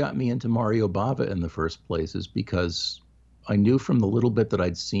thing that got me into Mario Bava in the first place is because I knew from the little bit that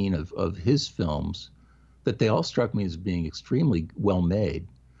I'd seen of his films that they all struck me as being extremely well made.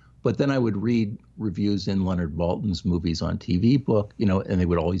 But then I would read reviews in Leonard Maltin's movies on TV Book, and they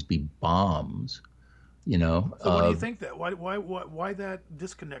would always be bombs, So what do you think that? Why that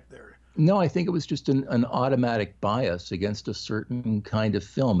disconnect there? No, I think it was just an automatic bias against a certain kind of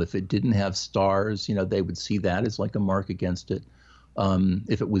film. If it didn't have stars, they would see that as like a mark against it.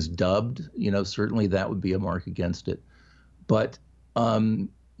 If it was dubbed, certainly that would be a mark against it. But,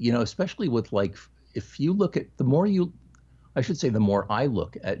 especially with if you look at the more I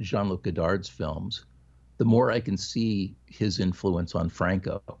look at Jean-Luc Godard's films, the more I can see his influence on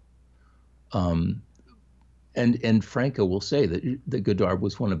Franco. And Franco will say that Godard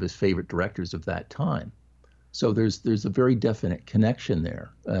was one of his favorite directors of that time. So there's a very definite connection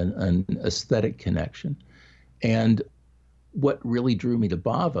there, an aesthetic connection. And what really drew me to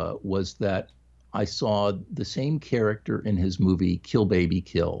Bava was that I saw the same character in his movie Kill Baby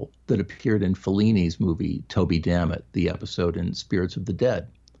Kill that appeared in Fellini's movie Toby Dammit, the episode in Spirits of the Dead.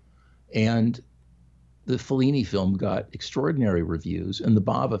 And the Fellini film got extraordinary reviews, and the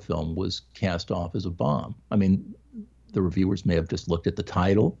Bava film was cast off as a bomb. I mean, the reviewers may have just looked at the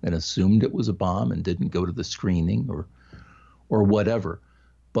title and assumed it was a bomb and didn't go to the screening or whatever.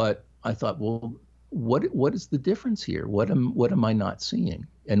 But I thought, well, what is the difference here? What am I not seeing?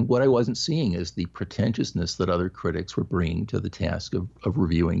 And what I wasn't seeing is the pretentiousness that other critics were bringing to the task of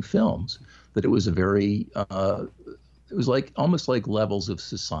reviewing films. That it was a very it was like almost like levels of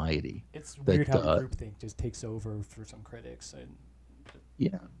society. It's weird how the groupthink just takes over for some critics.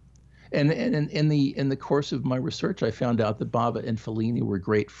 Yeah. And in the course of my research, I found out that Bava and Fellini were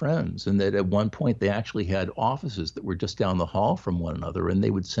great friends, and that at one point they actually had offices that were just down the hall from one another, and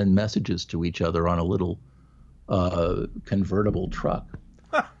they would send messages to each other on a little convertible truck.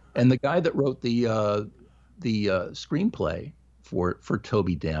 And the guy that wrote the screenplay for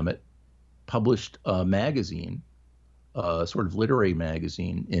Toby Dammit published a magazine, sort of literary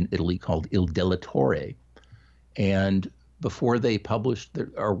magazine in Italy called Il Delatore, and before they published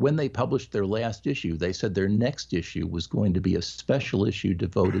when they published their last issue, they said their next issue was going to be a special issue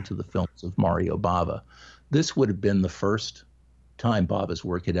devoted to the films of Mario Bava. This would have been the first time Bava's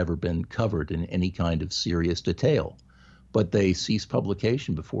work had ever been covered in any kind of serious detail, but they ceased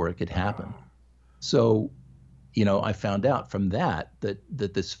publication before it could happen. So, I found out from that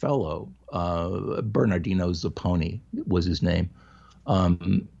this fellow, Bernardino Zapponi was his name,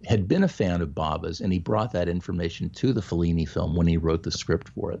 had been a fan of Bava's, and he brought that information to the Fellini film when he wrote the script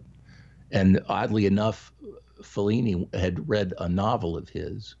for it. And oddly enough, Fellini had read a novel of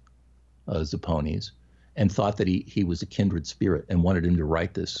his, Zapponi's, and thought that he was a kindred spirit and wanted him to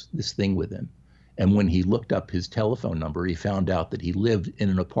write this thing with him. And when he looked up his telephone number, he found out that he lived in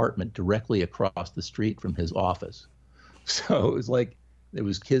an apartment directly across the street from his office. So it was like it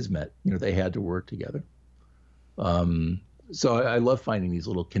was kismet. They had to work together. So I love finding these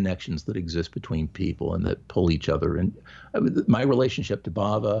little connections that exist between people and that pull each other. And my relationship to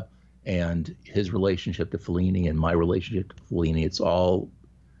Bava and his relationship to Fellini and my relationship to Fellini, it's all,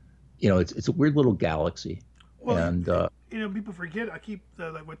 it's a weird little galaxy. Well, and people forget. I keep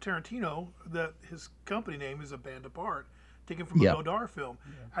like with Tarantino that his company name is A Band Apart, taken from a Godard film.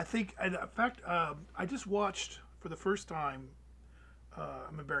 Yeah. I think, in fact, I just watched for the first time.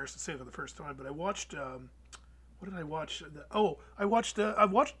 I'm embarrassed to say it for the first time, but I watched. What did I watch? I watched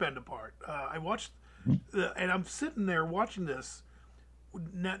Band Apart. And I'm sitting there watching this,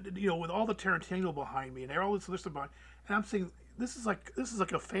 with all the Tarantino behind me and all this other stuff behind, and I'm saying this is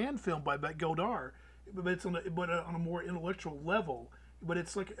like a fan film by Godard, but it's on a more intellectual level. But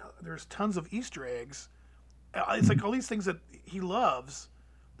it's like there's tons of Easter eggs. It's like all these things that he loves.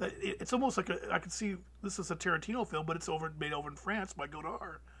 That it's almost like I could see this is a Tarantino film, but it's made over in France by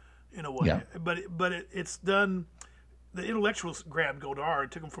Godard. In a way, yeah. But it's done. The intellectuals grabbed Godard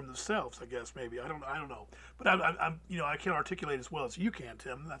and took them from themselves. I guess maybe I don't know. But I'm I can't articulate as well as you can,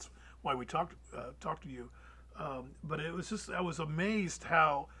 Tim. That's why we talked to you. But it was just I was amazed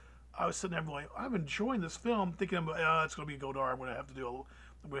how I was sitting there going, I'm enjoying this film, thinking it's going to be Godard. I'm going to have to.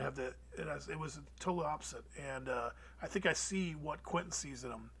 It was the total opposite, and I think I see what Quentin sees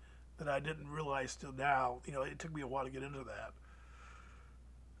in him that I didn't realize till now. It took me a while to get into that.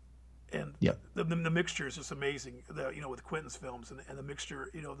 And the mixture is just amazing. With Quentin's films and the mixture,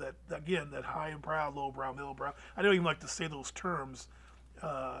 that high and proud, low brow, middle brow. I don't even like to say those terms.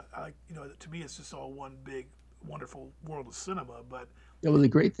 To me, it's just all one big, wonderful world of cinema. But the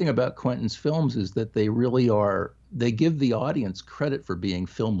great thing about Quentin's films is that they really are. They give the audience credit for being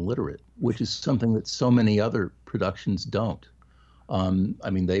film literate, which is something that so many other productions don't.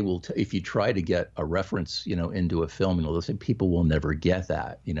 They will, if you try to get a reference, into a film, they'll say people will never get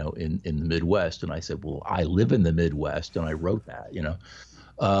that, in the Midwest. And I said, well, I live in the Midwest and I wrote that,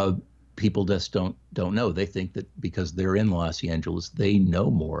 people just don't know. They think that because they're in Los Angeles, they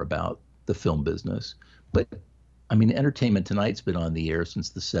know more about the film business. But Entertainment Tonight's been on the air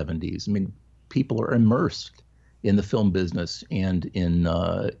since the 70s. People are immersed in the film business and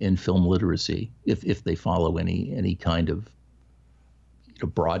in film literacy if they follow any kind of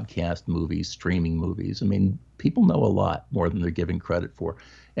broadcast movies, streaming movies. People know a lot more than they're giving credit for,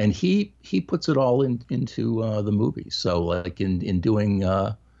 and he puts it all into the movies. So, like in doing,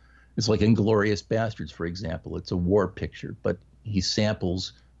 it's like Inglourious Bastards, for example. It's a war picture, but he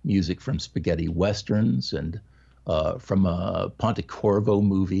samples music from spaghetti westerns and from a Pontecorvo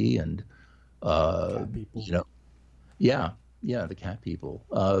movie and Cat People. The Cat People.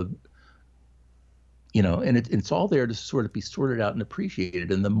 And it's all there to sort of be sorted out and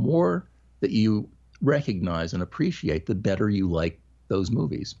appreciated. And the more that you recognize and appreciate, the better you like those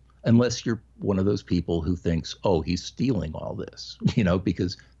movies. Unless you're one of those people who thinks, oh, he's stealing all this,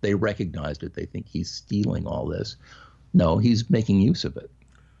 because they recognized it. They think he's stealing all this. No, he's making use of it,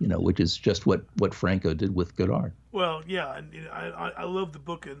 which is just what Franco did with Godard. Well, yeah, and I love the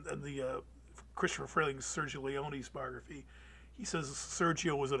book and the Christopher Frayling's Sergio Leone's biography. He says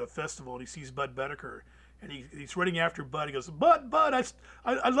Sergio was at a festival and he sees Bud Bedecker, and he's running after Bud. He goes, Bud,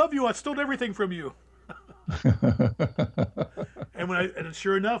 I love you. I stole everything from you. And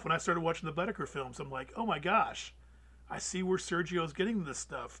sure enough, when I started watching the Bedecker films, I'm like, oh my gosh, I see where Sergio's getting this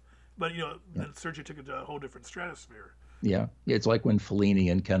stuff. But then Sergio took it to a whole different stratosphere. Yeah, it's like when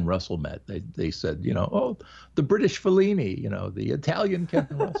Fellini and Ken Russell met. They said, oh, the British Fellini, the Italian Ken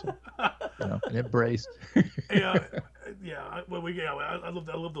Russell, and embraced. I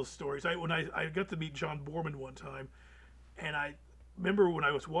love those stories. When I got to meet John Borman one time, and I remember when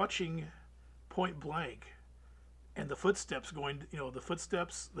I was watching Point Blank, and the footsteps going, the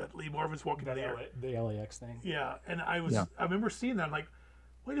footsteps that Lee Marvin's walking in the air. The LAX thing. Yeah, and I remember seeing that. I'm like,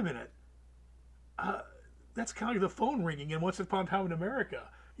 wait a minute. That's kind of like the phone ringing in Once Upon a Time in America.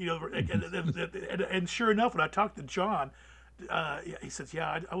 And sure enough, when I talked to John, he says,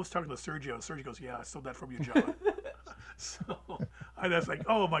 yeah, I was talking to Sergio. And Sergio goes, yeah, I stole that from you, John. So I was like,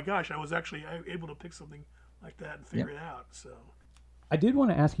 oh my gosh, I was actually able to pick something like that and figure it out. So I did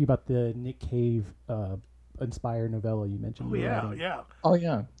want to ask you about the Nick Cave inspired novella you mentioned. Oh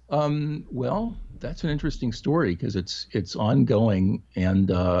yeah. Well, that's an interesting story because it's ongoing,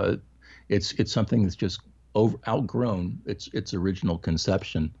 and it's something that's just outgrown its original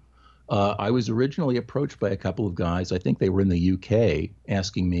conception. I was originally approached by a couple of guys, I think they were in the UK,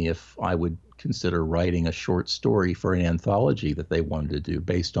 asking me if I would consider writing a short story for an anthology that they wanted to do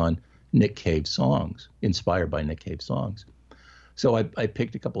based on Nick Cave songs, inspired by Nick Cave songs. So I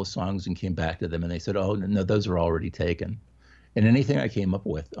picked a couple of songs and came back to them, and they said, oh, no, those are already taken. And anything I came up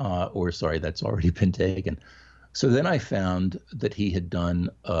with, that's already been taken. So then I found that he had done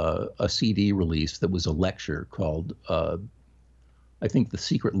a CD release that was a lecture called, I think, The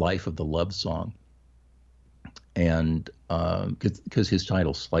Secret Life of the Love Song. And because his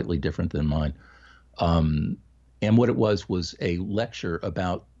title's slightly different than mine. And what it was a lecture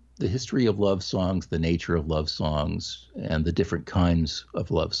about the history of love songs, the nature of love songs, and the different kinds of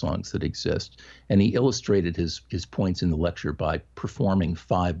love songs that exist. And he illustrated his points in the lecture by performing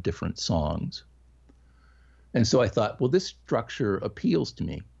 5 different songs. And so I thought, well, this structure appeals to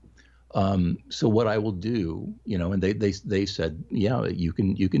me. So what I will do, and they said, yeah, you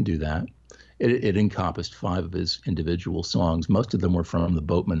can do that. It encompassed 5 of his individual songs. Most of them were from The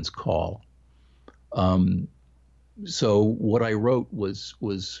Boatman's Call. So what I wrote was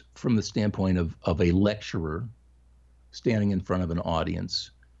from the standpoint of a lecturer standing in front of an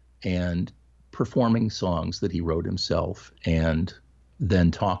audience and performing songs that he wrote himself, and then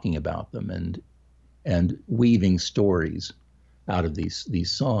talking about them and weaving stories out of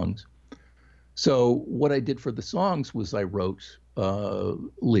these songs. So what I did for the songs was I wrote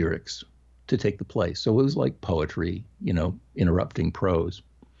lyrics to take the place. So it was like poetry, interrupting prose.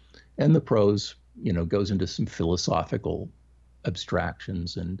 And the prose, goes into some philosophical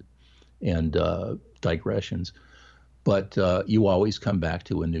abstractions and digressions. But you always come back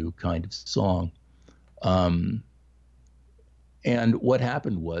to a new kind of song. And what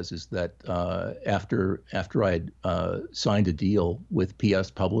happened is that after I had signed a deal with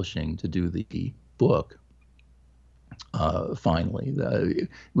PS Publishing to do the book, finally,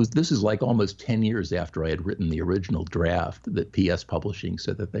 this is like almost 10 years after I had written the original draft that PS Publishing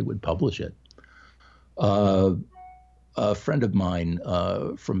said that they would publish it. A friend of mine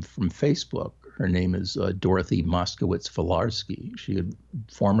from Facebook, her name is Dorothy Moskowitz-Filarski. She had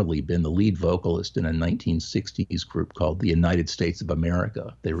formerly been the lead vocalist in a 1960s group called the United States of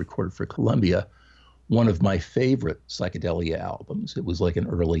America. They recorded for Columbia one of my favorite psychedelia albums. It was like an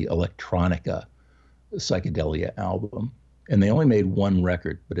early electronica psychedelia album. And they only made 1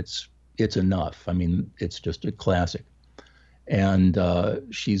 record, but it's enough. I mean, it's just a classic. And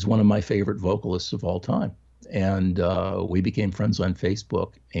she's one of my favorite vocalists of all time. And we became friends on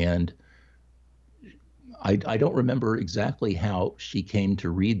Facebook. And I don't remember exactly how she came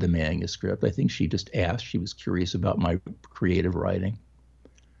to read the manuscript. I think she just asked. She was curious about my creative writing.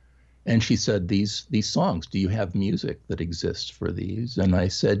 And she said, these songs, do you have music that exists for these? And I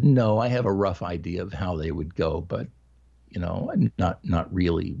said, no, I have a rough idea of how they would go, but, not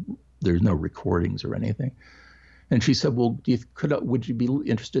really. There's no recordings or anything. And she said, well, would you be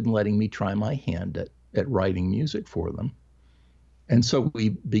interested in letting me try my hand at writing music for them? And so we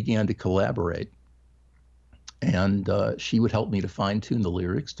began to collaborate. and she would help me to fine tune the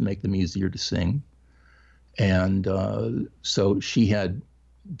lyrics to make them easier to sing. And so she had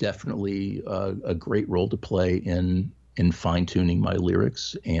definitely a great role to play in fine tuning my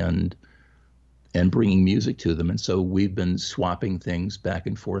lyrics and bringing music to them. And so we've been swapping things back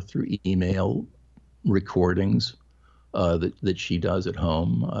and forth through email recordings that she does at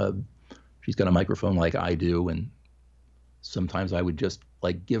home. She's got a microphone like I do, and sometimes I would just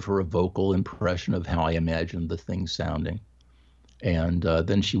like give her a vocal impression of how I imagined the thing sounding. And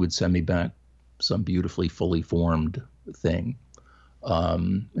then she would send me back some beautifully fully formed thing.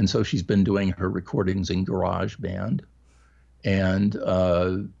 And so she's been doing her recordings in GarageBand.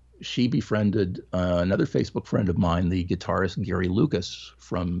 And she befriended another Facebook friend of mine, the guitarist Gary Lucas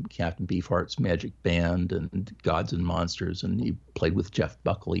from Captain Beefheart's Magic Band and Gods and Monsters. And he played with Jeff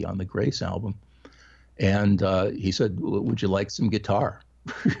Buckley on the Grace album. And he said, would you like some guitar?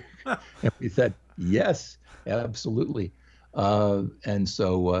 And we said, yes, absolutely. And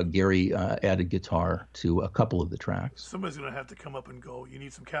so Gary added guitar to a couple of the tracks. Somebody's going to have to come up and go, you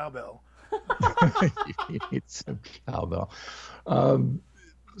need some cowbell. You need some cowbell.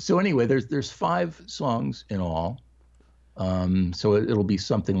 So anyway, there's 5 songs in all. So it'll be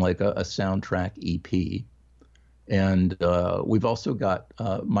something like a soundtrack EP. And we've also got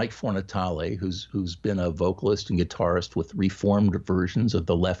Mike Fornatale, who's been a vocalist and guitarist with reformed versions of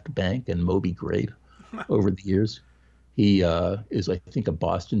The Left Bank and Moby Grape over the years. He is, I think, a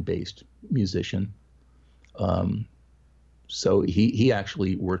Boston-based musician. So he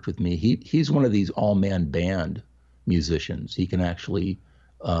actually worked with me. He's one of these all-man band musicians. He can actually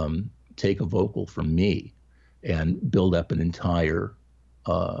take a vocal from me and build up an entire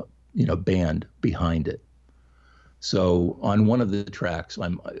band behind it. So on one of the tracks,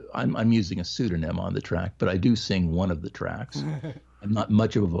 I'm using a pseudonym on the track, but I do sing one of the tracks. I'm not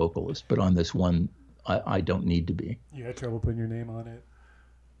much of a vocalist, but on this one, I don't need to be. You had trouble putting your name on it?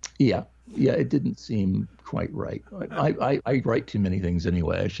 Yeah, it didn't seem quite right. I write too many things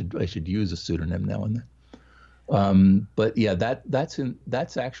anyway. I should use a pseudonym now and then. But yeah,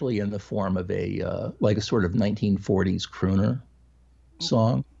 that's actually in the form of a like a sort of 1940s crooner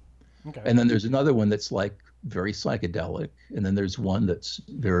song. Okay. And then there's another one that's like very psychedelic, and then there's one that's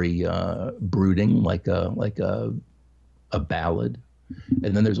very brooding, like a ballad,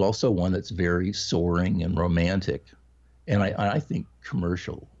 and then there's also one that's very soaring and romantic, and I think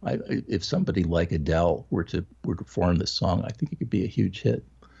commercial. If somebody like Adele were to perform this song, I think it could be a huge hit.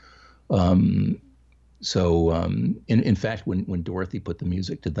 So in fact, when Dorothy put the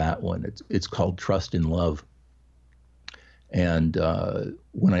music to that one, it's called Trust in Love. And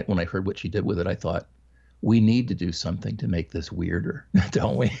when I heard what she did with it, I thought, we need to do something to make this weirder,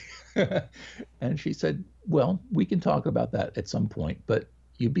 don't we? And she said, well, we can talk about that at some point, but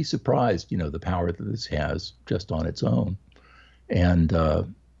you'd be surprised, the power that this has just on its own. And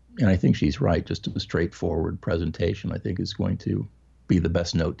I think she's right. Just a straightforward presentation, I think, is going to be the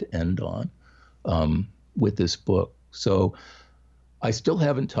best note to end on with this book. So I still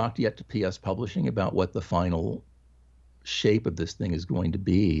haven't talked yet to PS Publishing about what the final shape of this thing is going to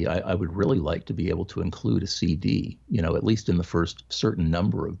be. I would really like to be able to include a CD, at least in the first certain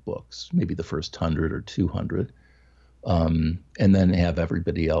number of books, maybe the first 100 or 200, and then have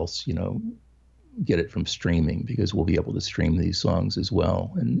everybody else, get it from streaming, because we'll be able to stream these songs as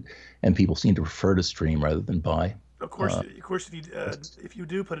well, and people seem to prefer to stream rather than buy. Of course, if you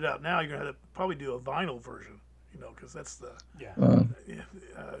do put it out now, you're going to probably do a vinyl version, because that's the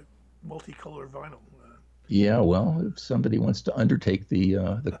multicolored vinyl. Yeah, well, if somebody wants to undertake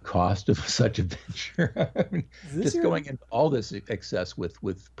the cost of such a venture, I mean, just going into all this excess with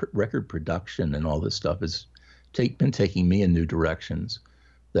record production and all this stuff has been taking me in new directions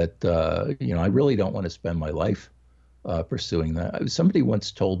that, I really don't want to spend my life pursuing that. Somebody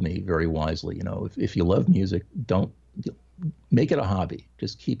once told me very wisely, if you love music, don't make it a hobby.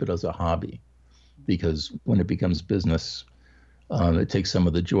 Just keep it as a hobby, because when it becomes business, it takes some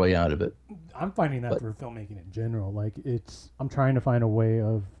of the joy out of it. I'm finding that for filmmaking in general. Like I'm trying to find a way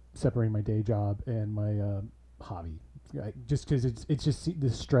of separating my day job and my hobby. Just because it's just the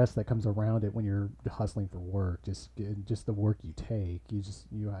stress that comes around it when you're hustling for work. Just the work you take.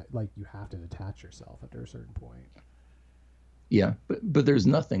 You have to detach yourself after a certain point. Yeah, but there's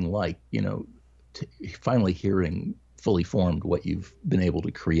nothing like finally hearing fully formed what you've been able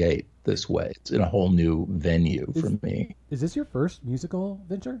to create this way. It's in a whole new venue for me. Is this your first musical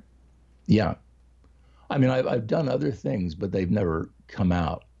venture? Yeah. I mean, I've done other things, but they've never come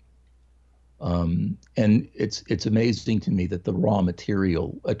out. And it's amazing to me that the raw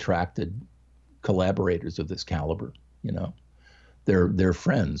material attracted collaborators of this caliber, they're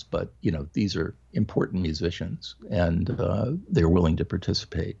friends, but these are important musicians, and they're willing to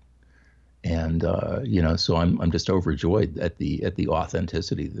participate. And so I'm just overjoyed at the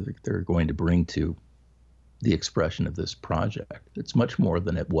authenticity that they're going to bring to the expression of this project. It's much more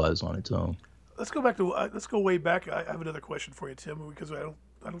than it was on its own. Let's go way back. I have another question for you, Tim, because I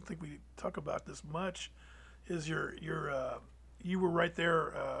don't think we talk about this much. Is you were right there,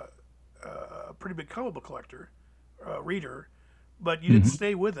 a pretty big comic book collector, reader, but you didn't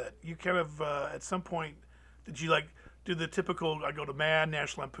stay with it. You kind of at some point, did you do the typical? I go to Mad,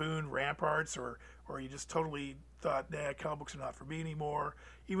 National Lampoon, Ramparts, or you just totally thought, nah, comic books are not for me anymore.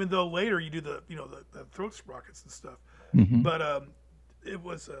 Even though later you do the throat sprockets and stuff, but it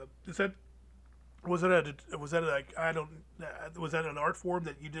was was that an art form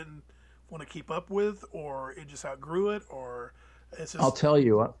that you didn't want to keep up with, or it just outgrew it, or it's just... I'll tell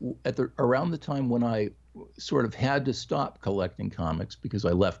you, around the time when I sort of had to stop collecting comics because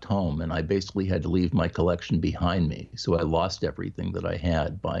I left home and I basically had to leave my collection behind me, so I lost everything that I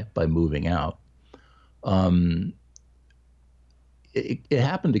had by moving out. It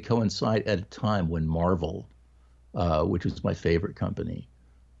happened to coincide at a time when Marvel, which was my favorite company,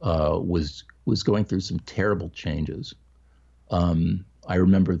 was going through some terrible changes. I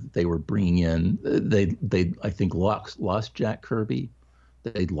remember that they were bringing in, they I think lost Jack Kirby,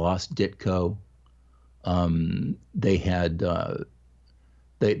 they'd lost Ditko. They had John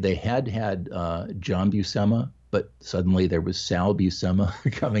Buscema, but suddenly there was Sal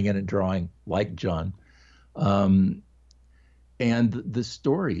Buscema coming in and drawing like John. And the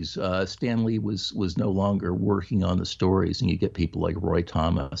stories, Stan Lee was no longer working on the stories, and you get people like Roy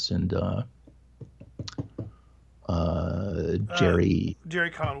Thomas and Jerry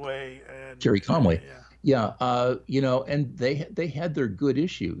Conway. Jerry Conway. Yeah. And they had their good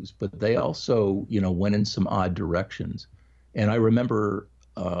issues, but they also, went in some odd directions. And I remember,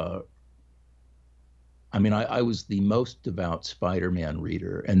 I was the most devout Spider-Man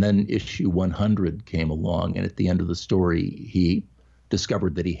reader, and then issue 100 came along, and at the end of the story, he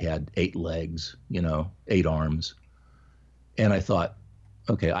discovered that he had 8 legs, 8 arms. And I thought,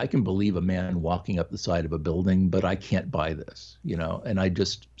 okay, I can believe a man walking up the side of a building, but I can't buy this, and I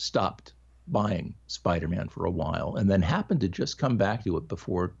just stopped buying Spider-Man for a while, and then happened to just come back to it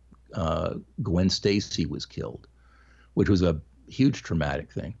before Gwen Stacy was killed, which was a huge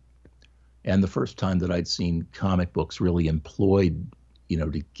traumatic thing. And the first time that I'd seen comic books really employed,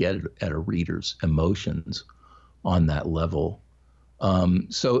 to get at a reader's emotions on that level.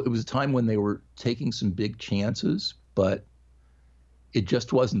 So it was a time when they were taking some big chances, but it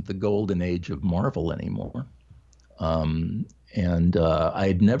just wasn't the golden age of Marvel anymore. And I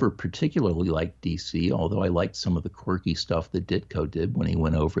had never particularly liked DC, although I liked some of the quirky stuff that Ditko did when he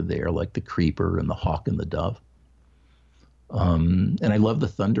went over there, like the Creeper and the Hawk and the Dove. And I loved the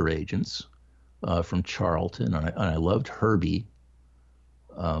Thunder Agents from Charlton, and I loved Herbie,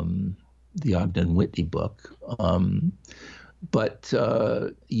 the Ogden Whitney book.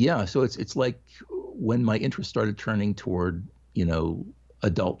 So it's like when my interest started turning toward,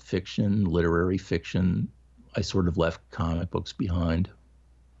 adult fiction, literary fiction, I sort of left comic books behind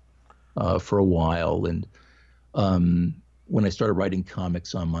for a while. And when I started writing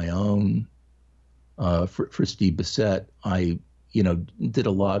comics on my own for Steve Bissette, I, did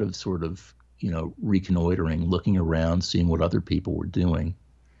a lot of sort of, reconnoitering, looking around, seeing what other people were doing.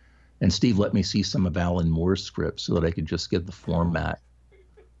 And Steve let me see some of Alan Moore's scripts so that I could just get the format,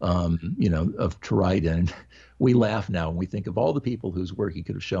 to write in. We laugh now when we think of all the people whose work he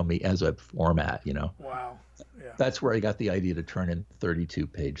could have shown me as a format, Wow. Yeah. That's where I got the idea to turn in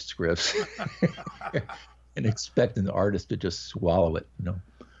 32-page scripts and expect an artist to just swallow it,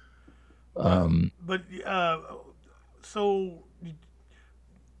 So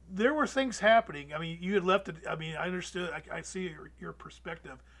there were things happening. I mean, you had left it. I mean, I understood. I see your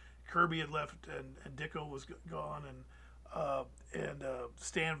perspective. Kirby had left, and Ditko was gone, and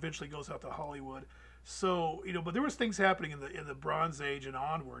Stan eventually goes out to Hollywood. So but there was things happening in the Bronze Age and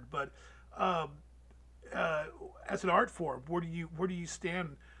onward. But as an art form, where do you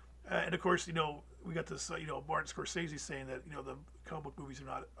stand? And of course, we got this. Martin Scorsese saying that the comic book movies are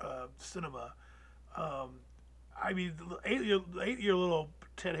not cinema. I mean, the 8-year-old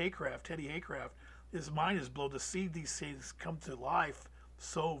Teddy Haycraft, his mind is blown to see these things come to life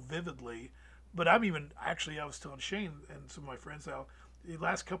so vividly. But I was telling Shane and some of my friends how the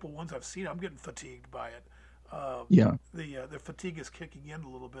last couple ones I've seen, I'm getting fatigued by it. The fatigue is kicking in a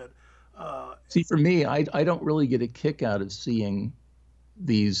little bit. See, for me, I don't really get a kick out of seeing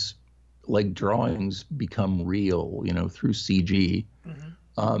these like drawings become real, through CG.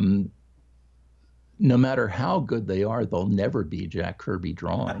 no matter how good they are, they'll never be Jack Kirby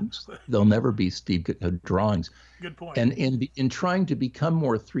drawings. They'll never be Steve Ditko drawings. Good point. And in trying to become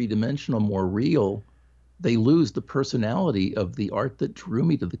more three-dimensional, more real, they lose the personality of the art that drew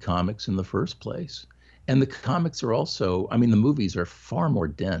me to the comics in the first place. And the comics are also, I mean, the movies are far more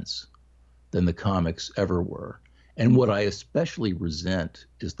dense than the comics ever were. And what I especially resent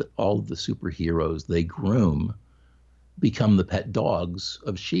is that all of the superheroes they groom become the pet dogs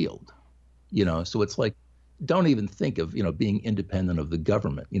of S.H.I.E.L.D. So it's like, don't even think of, being independent of the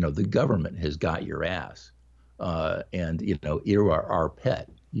government. The government has got your ass. And you are our pet.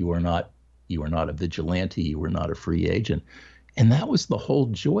 You are not a vigilante. You are not a free agent. And that was the whole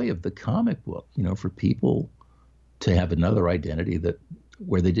joy of the comic book, for people to have another identity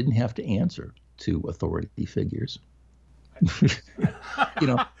where they didn't have to answer to authority figures.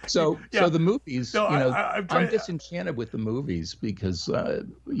 So the movies, I'm disenchanted with the movies because, I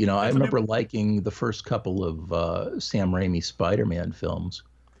remember liking the first couple of Sam Raimi Spider-Man films.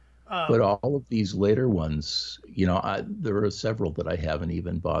 But all of these later ones, there are several that I haven't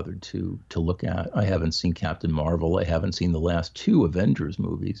even bothered to look at. I haven't seen Captain Marvel. I haven't seen the last two Avengers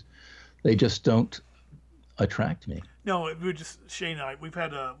movies. They just don't attract me. No, Shane and I, we've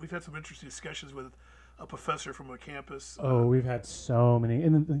had some interesting discussions with a professor from a campus. Oh, we've had so many,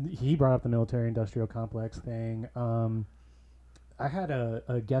 and he brought up the military-industrial complex thing. I had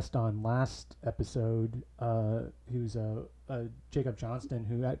a guest on last episode who's Jacob Johnston,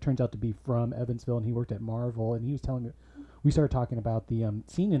 who turns out to be from Evansville, and he worked at Marvel, and he was telling me, we started talking about the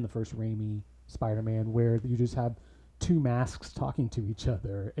scene in the first Raimi Spider-Man where you just have two masks talking to each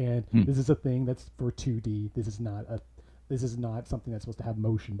other, and this is a thing that's for 2D. This is not something that's supposed to have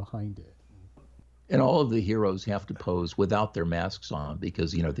motion behind it. And all of the heroes have to pose without their masks on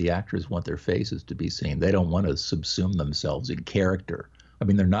because, the actors want their faces to be seen. They don't want to subsume themselves in character. I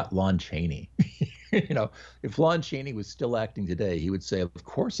mean, they're not Lon Chaney. If Lon Chaney was still acting today, he would say, of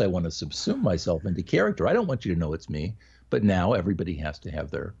course I want to subsume myself into character. I don't want you to know it's me. But now everybody has to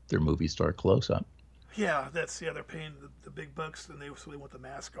have their movie star close-up. Yeah, they're paying the big bucks, and so they want the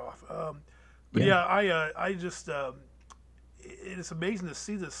mask off. I just, it's amazing to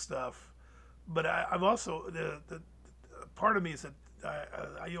see this stuff. But I've also, the part of me is that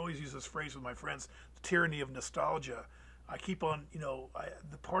I always use this phrase with my friends, the tyranny of nostalgia. I keep on,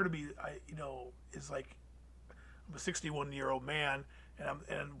 the part of me, is like, I'm a 61-year-old man,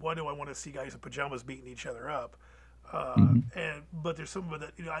 and why do I want to see guys in pajamas beating each other up? But there's some of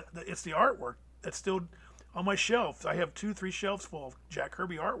that, it's the artwork that's still on my shelf. I have 2-3 shelves full of Jack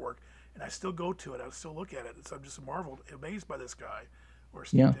Kirby artwork, and I still go to it. I still look at it. So I'm just amazed by this guy. Or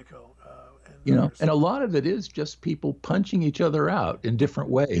Steve Ditko, and a lot of it is just people punching each other out in different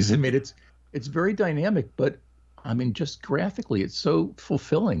ways. I mean, it's very dynamic, but I mean, just graphically, it's so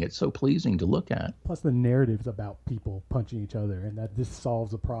fulfilling. It's so pleasing to look at. Plus, the narrative's about people punching each other, and that this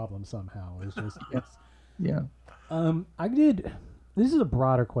solves a problem somehow. It's just Yeah. This is a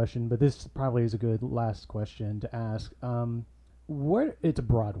broader question, but this probably is a good last question to ask. It's a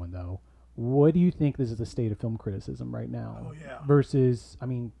broad one though. What do you think this is the state of film criticism right now? Oh, yeah. Versus,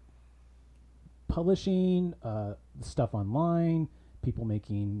 publishing stuff online, people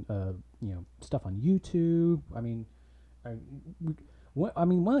making stuff on YouTube. One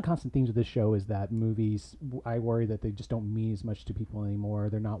of the constant themes of this show is that movies, I worry that they just don't mean as much to people anymore.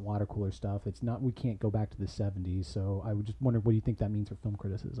 They're not water cooler stuff. It's not. We can't go back to the 70s. So I would just wonder, what do you think that means for film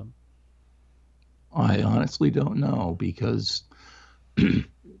criticism? I honestly don't know because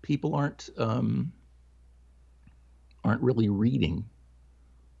people aren't really reading.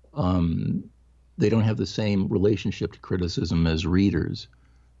 They don't have the same relationship to criticism as readers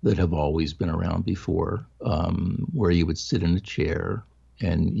that have always been around before, where you would sit in a chair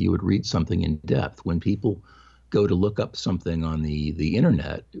and you would read something in depth. When people go to look up something on the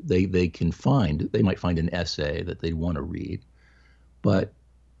internet, they might find an essay that they want to read. But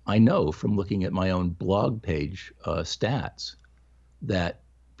I know from looking at my own blog page stats that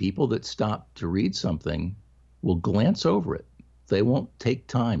people that stop to read something will glance over it. They won't take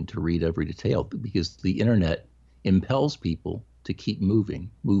time to read every detail because the internet impels people to keep moving,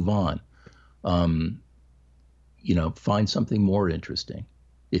 move on. Find something more interesting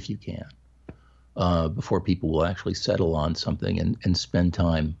if you can, before people will actually settle on something and spend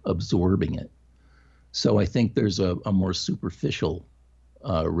time absorbing it. So I think there's a more superficial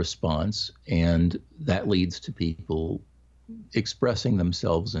response, and that leads to people expressing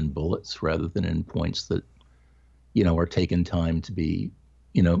themselves in bullets rather than in points that, are taken time to be,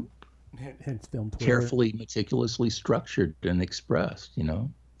 hence film Twitter. Carefully, meticulously structured and expressed,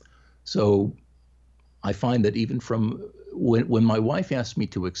 So I find that even from when my wife asks me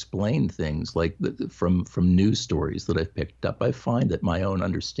to explain things like from news stories that I've picked up, I find that my own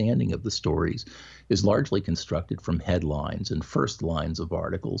understanding of the stories is largely constructed from headlines and first lines of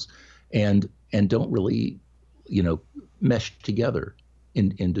articles, and don't really, mesh together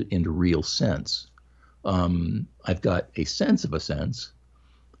into real sense. I've got a sense of a sense,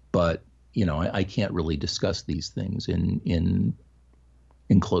 but I can't really discuss these things in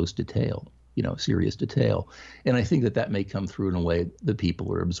close detail. Serious detail. And I think that may come through in a way that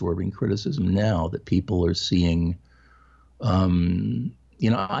people are absorbing criticism now, that people are seeing, I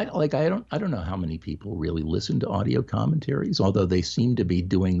don't know how many people really listen to audio commentaries, although they seem to be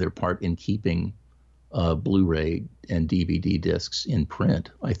doing their part in keeping Blu-ray and DVD discs in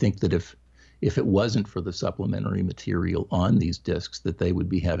print. I think that if it wasn't for the supplementary material on these discs, that they would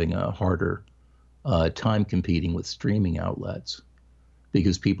be having a harder time competing with streaming outlets,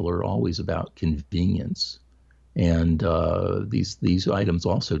 because people are always about convenience, and these items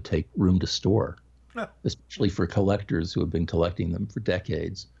also take room to store, especially for collectors who have been collecting them for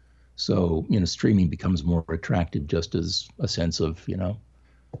decades. So streaming becomes more attractive just as a sense of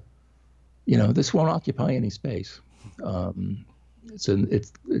this won't occupy any space. It's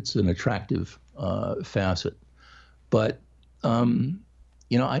an attractive facet, but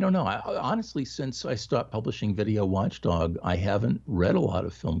I don't know. Honestly, since I stopped publishing Video Watchdog, I haven't read a lot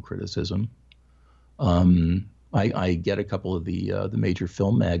of film criticism. I get a couple of the major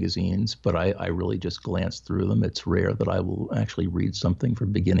film magazines, but I really just glance through them. It's rare that I will actually read something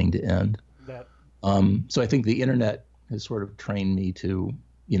from beginning to end. So I think the internet has sort of trained me to,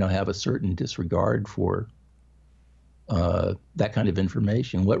 have a certain disregard for that kind of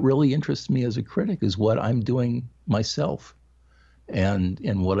information. What really interests me as a critic is what I'm doing myself, and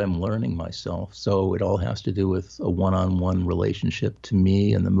what I'm learning myself. So it all has to do with a one-on-one relationship to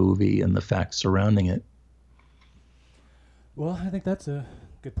me and the movie and the facts surrounding it. Well, I think that's a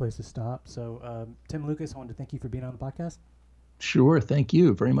good place to stop. So, Tim Lucas, I wanted to thank you for being on the podcast. Sure. Thank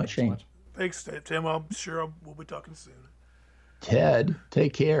you very much, Shane. Thanks, Tim. I'm sure we'll be talking soon. Ted,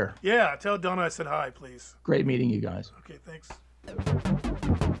 take care. Yeah, tell Donna I said hi, please. Great meeting you guys. Okay, thanks.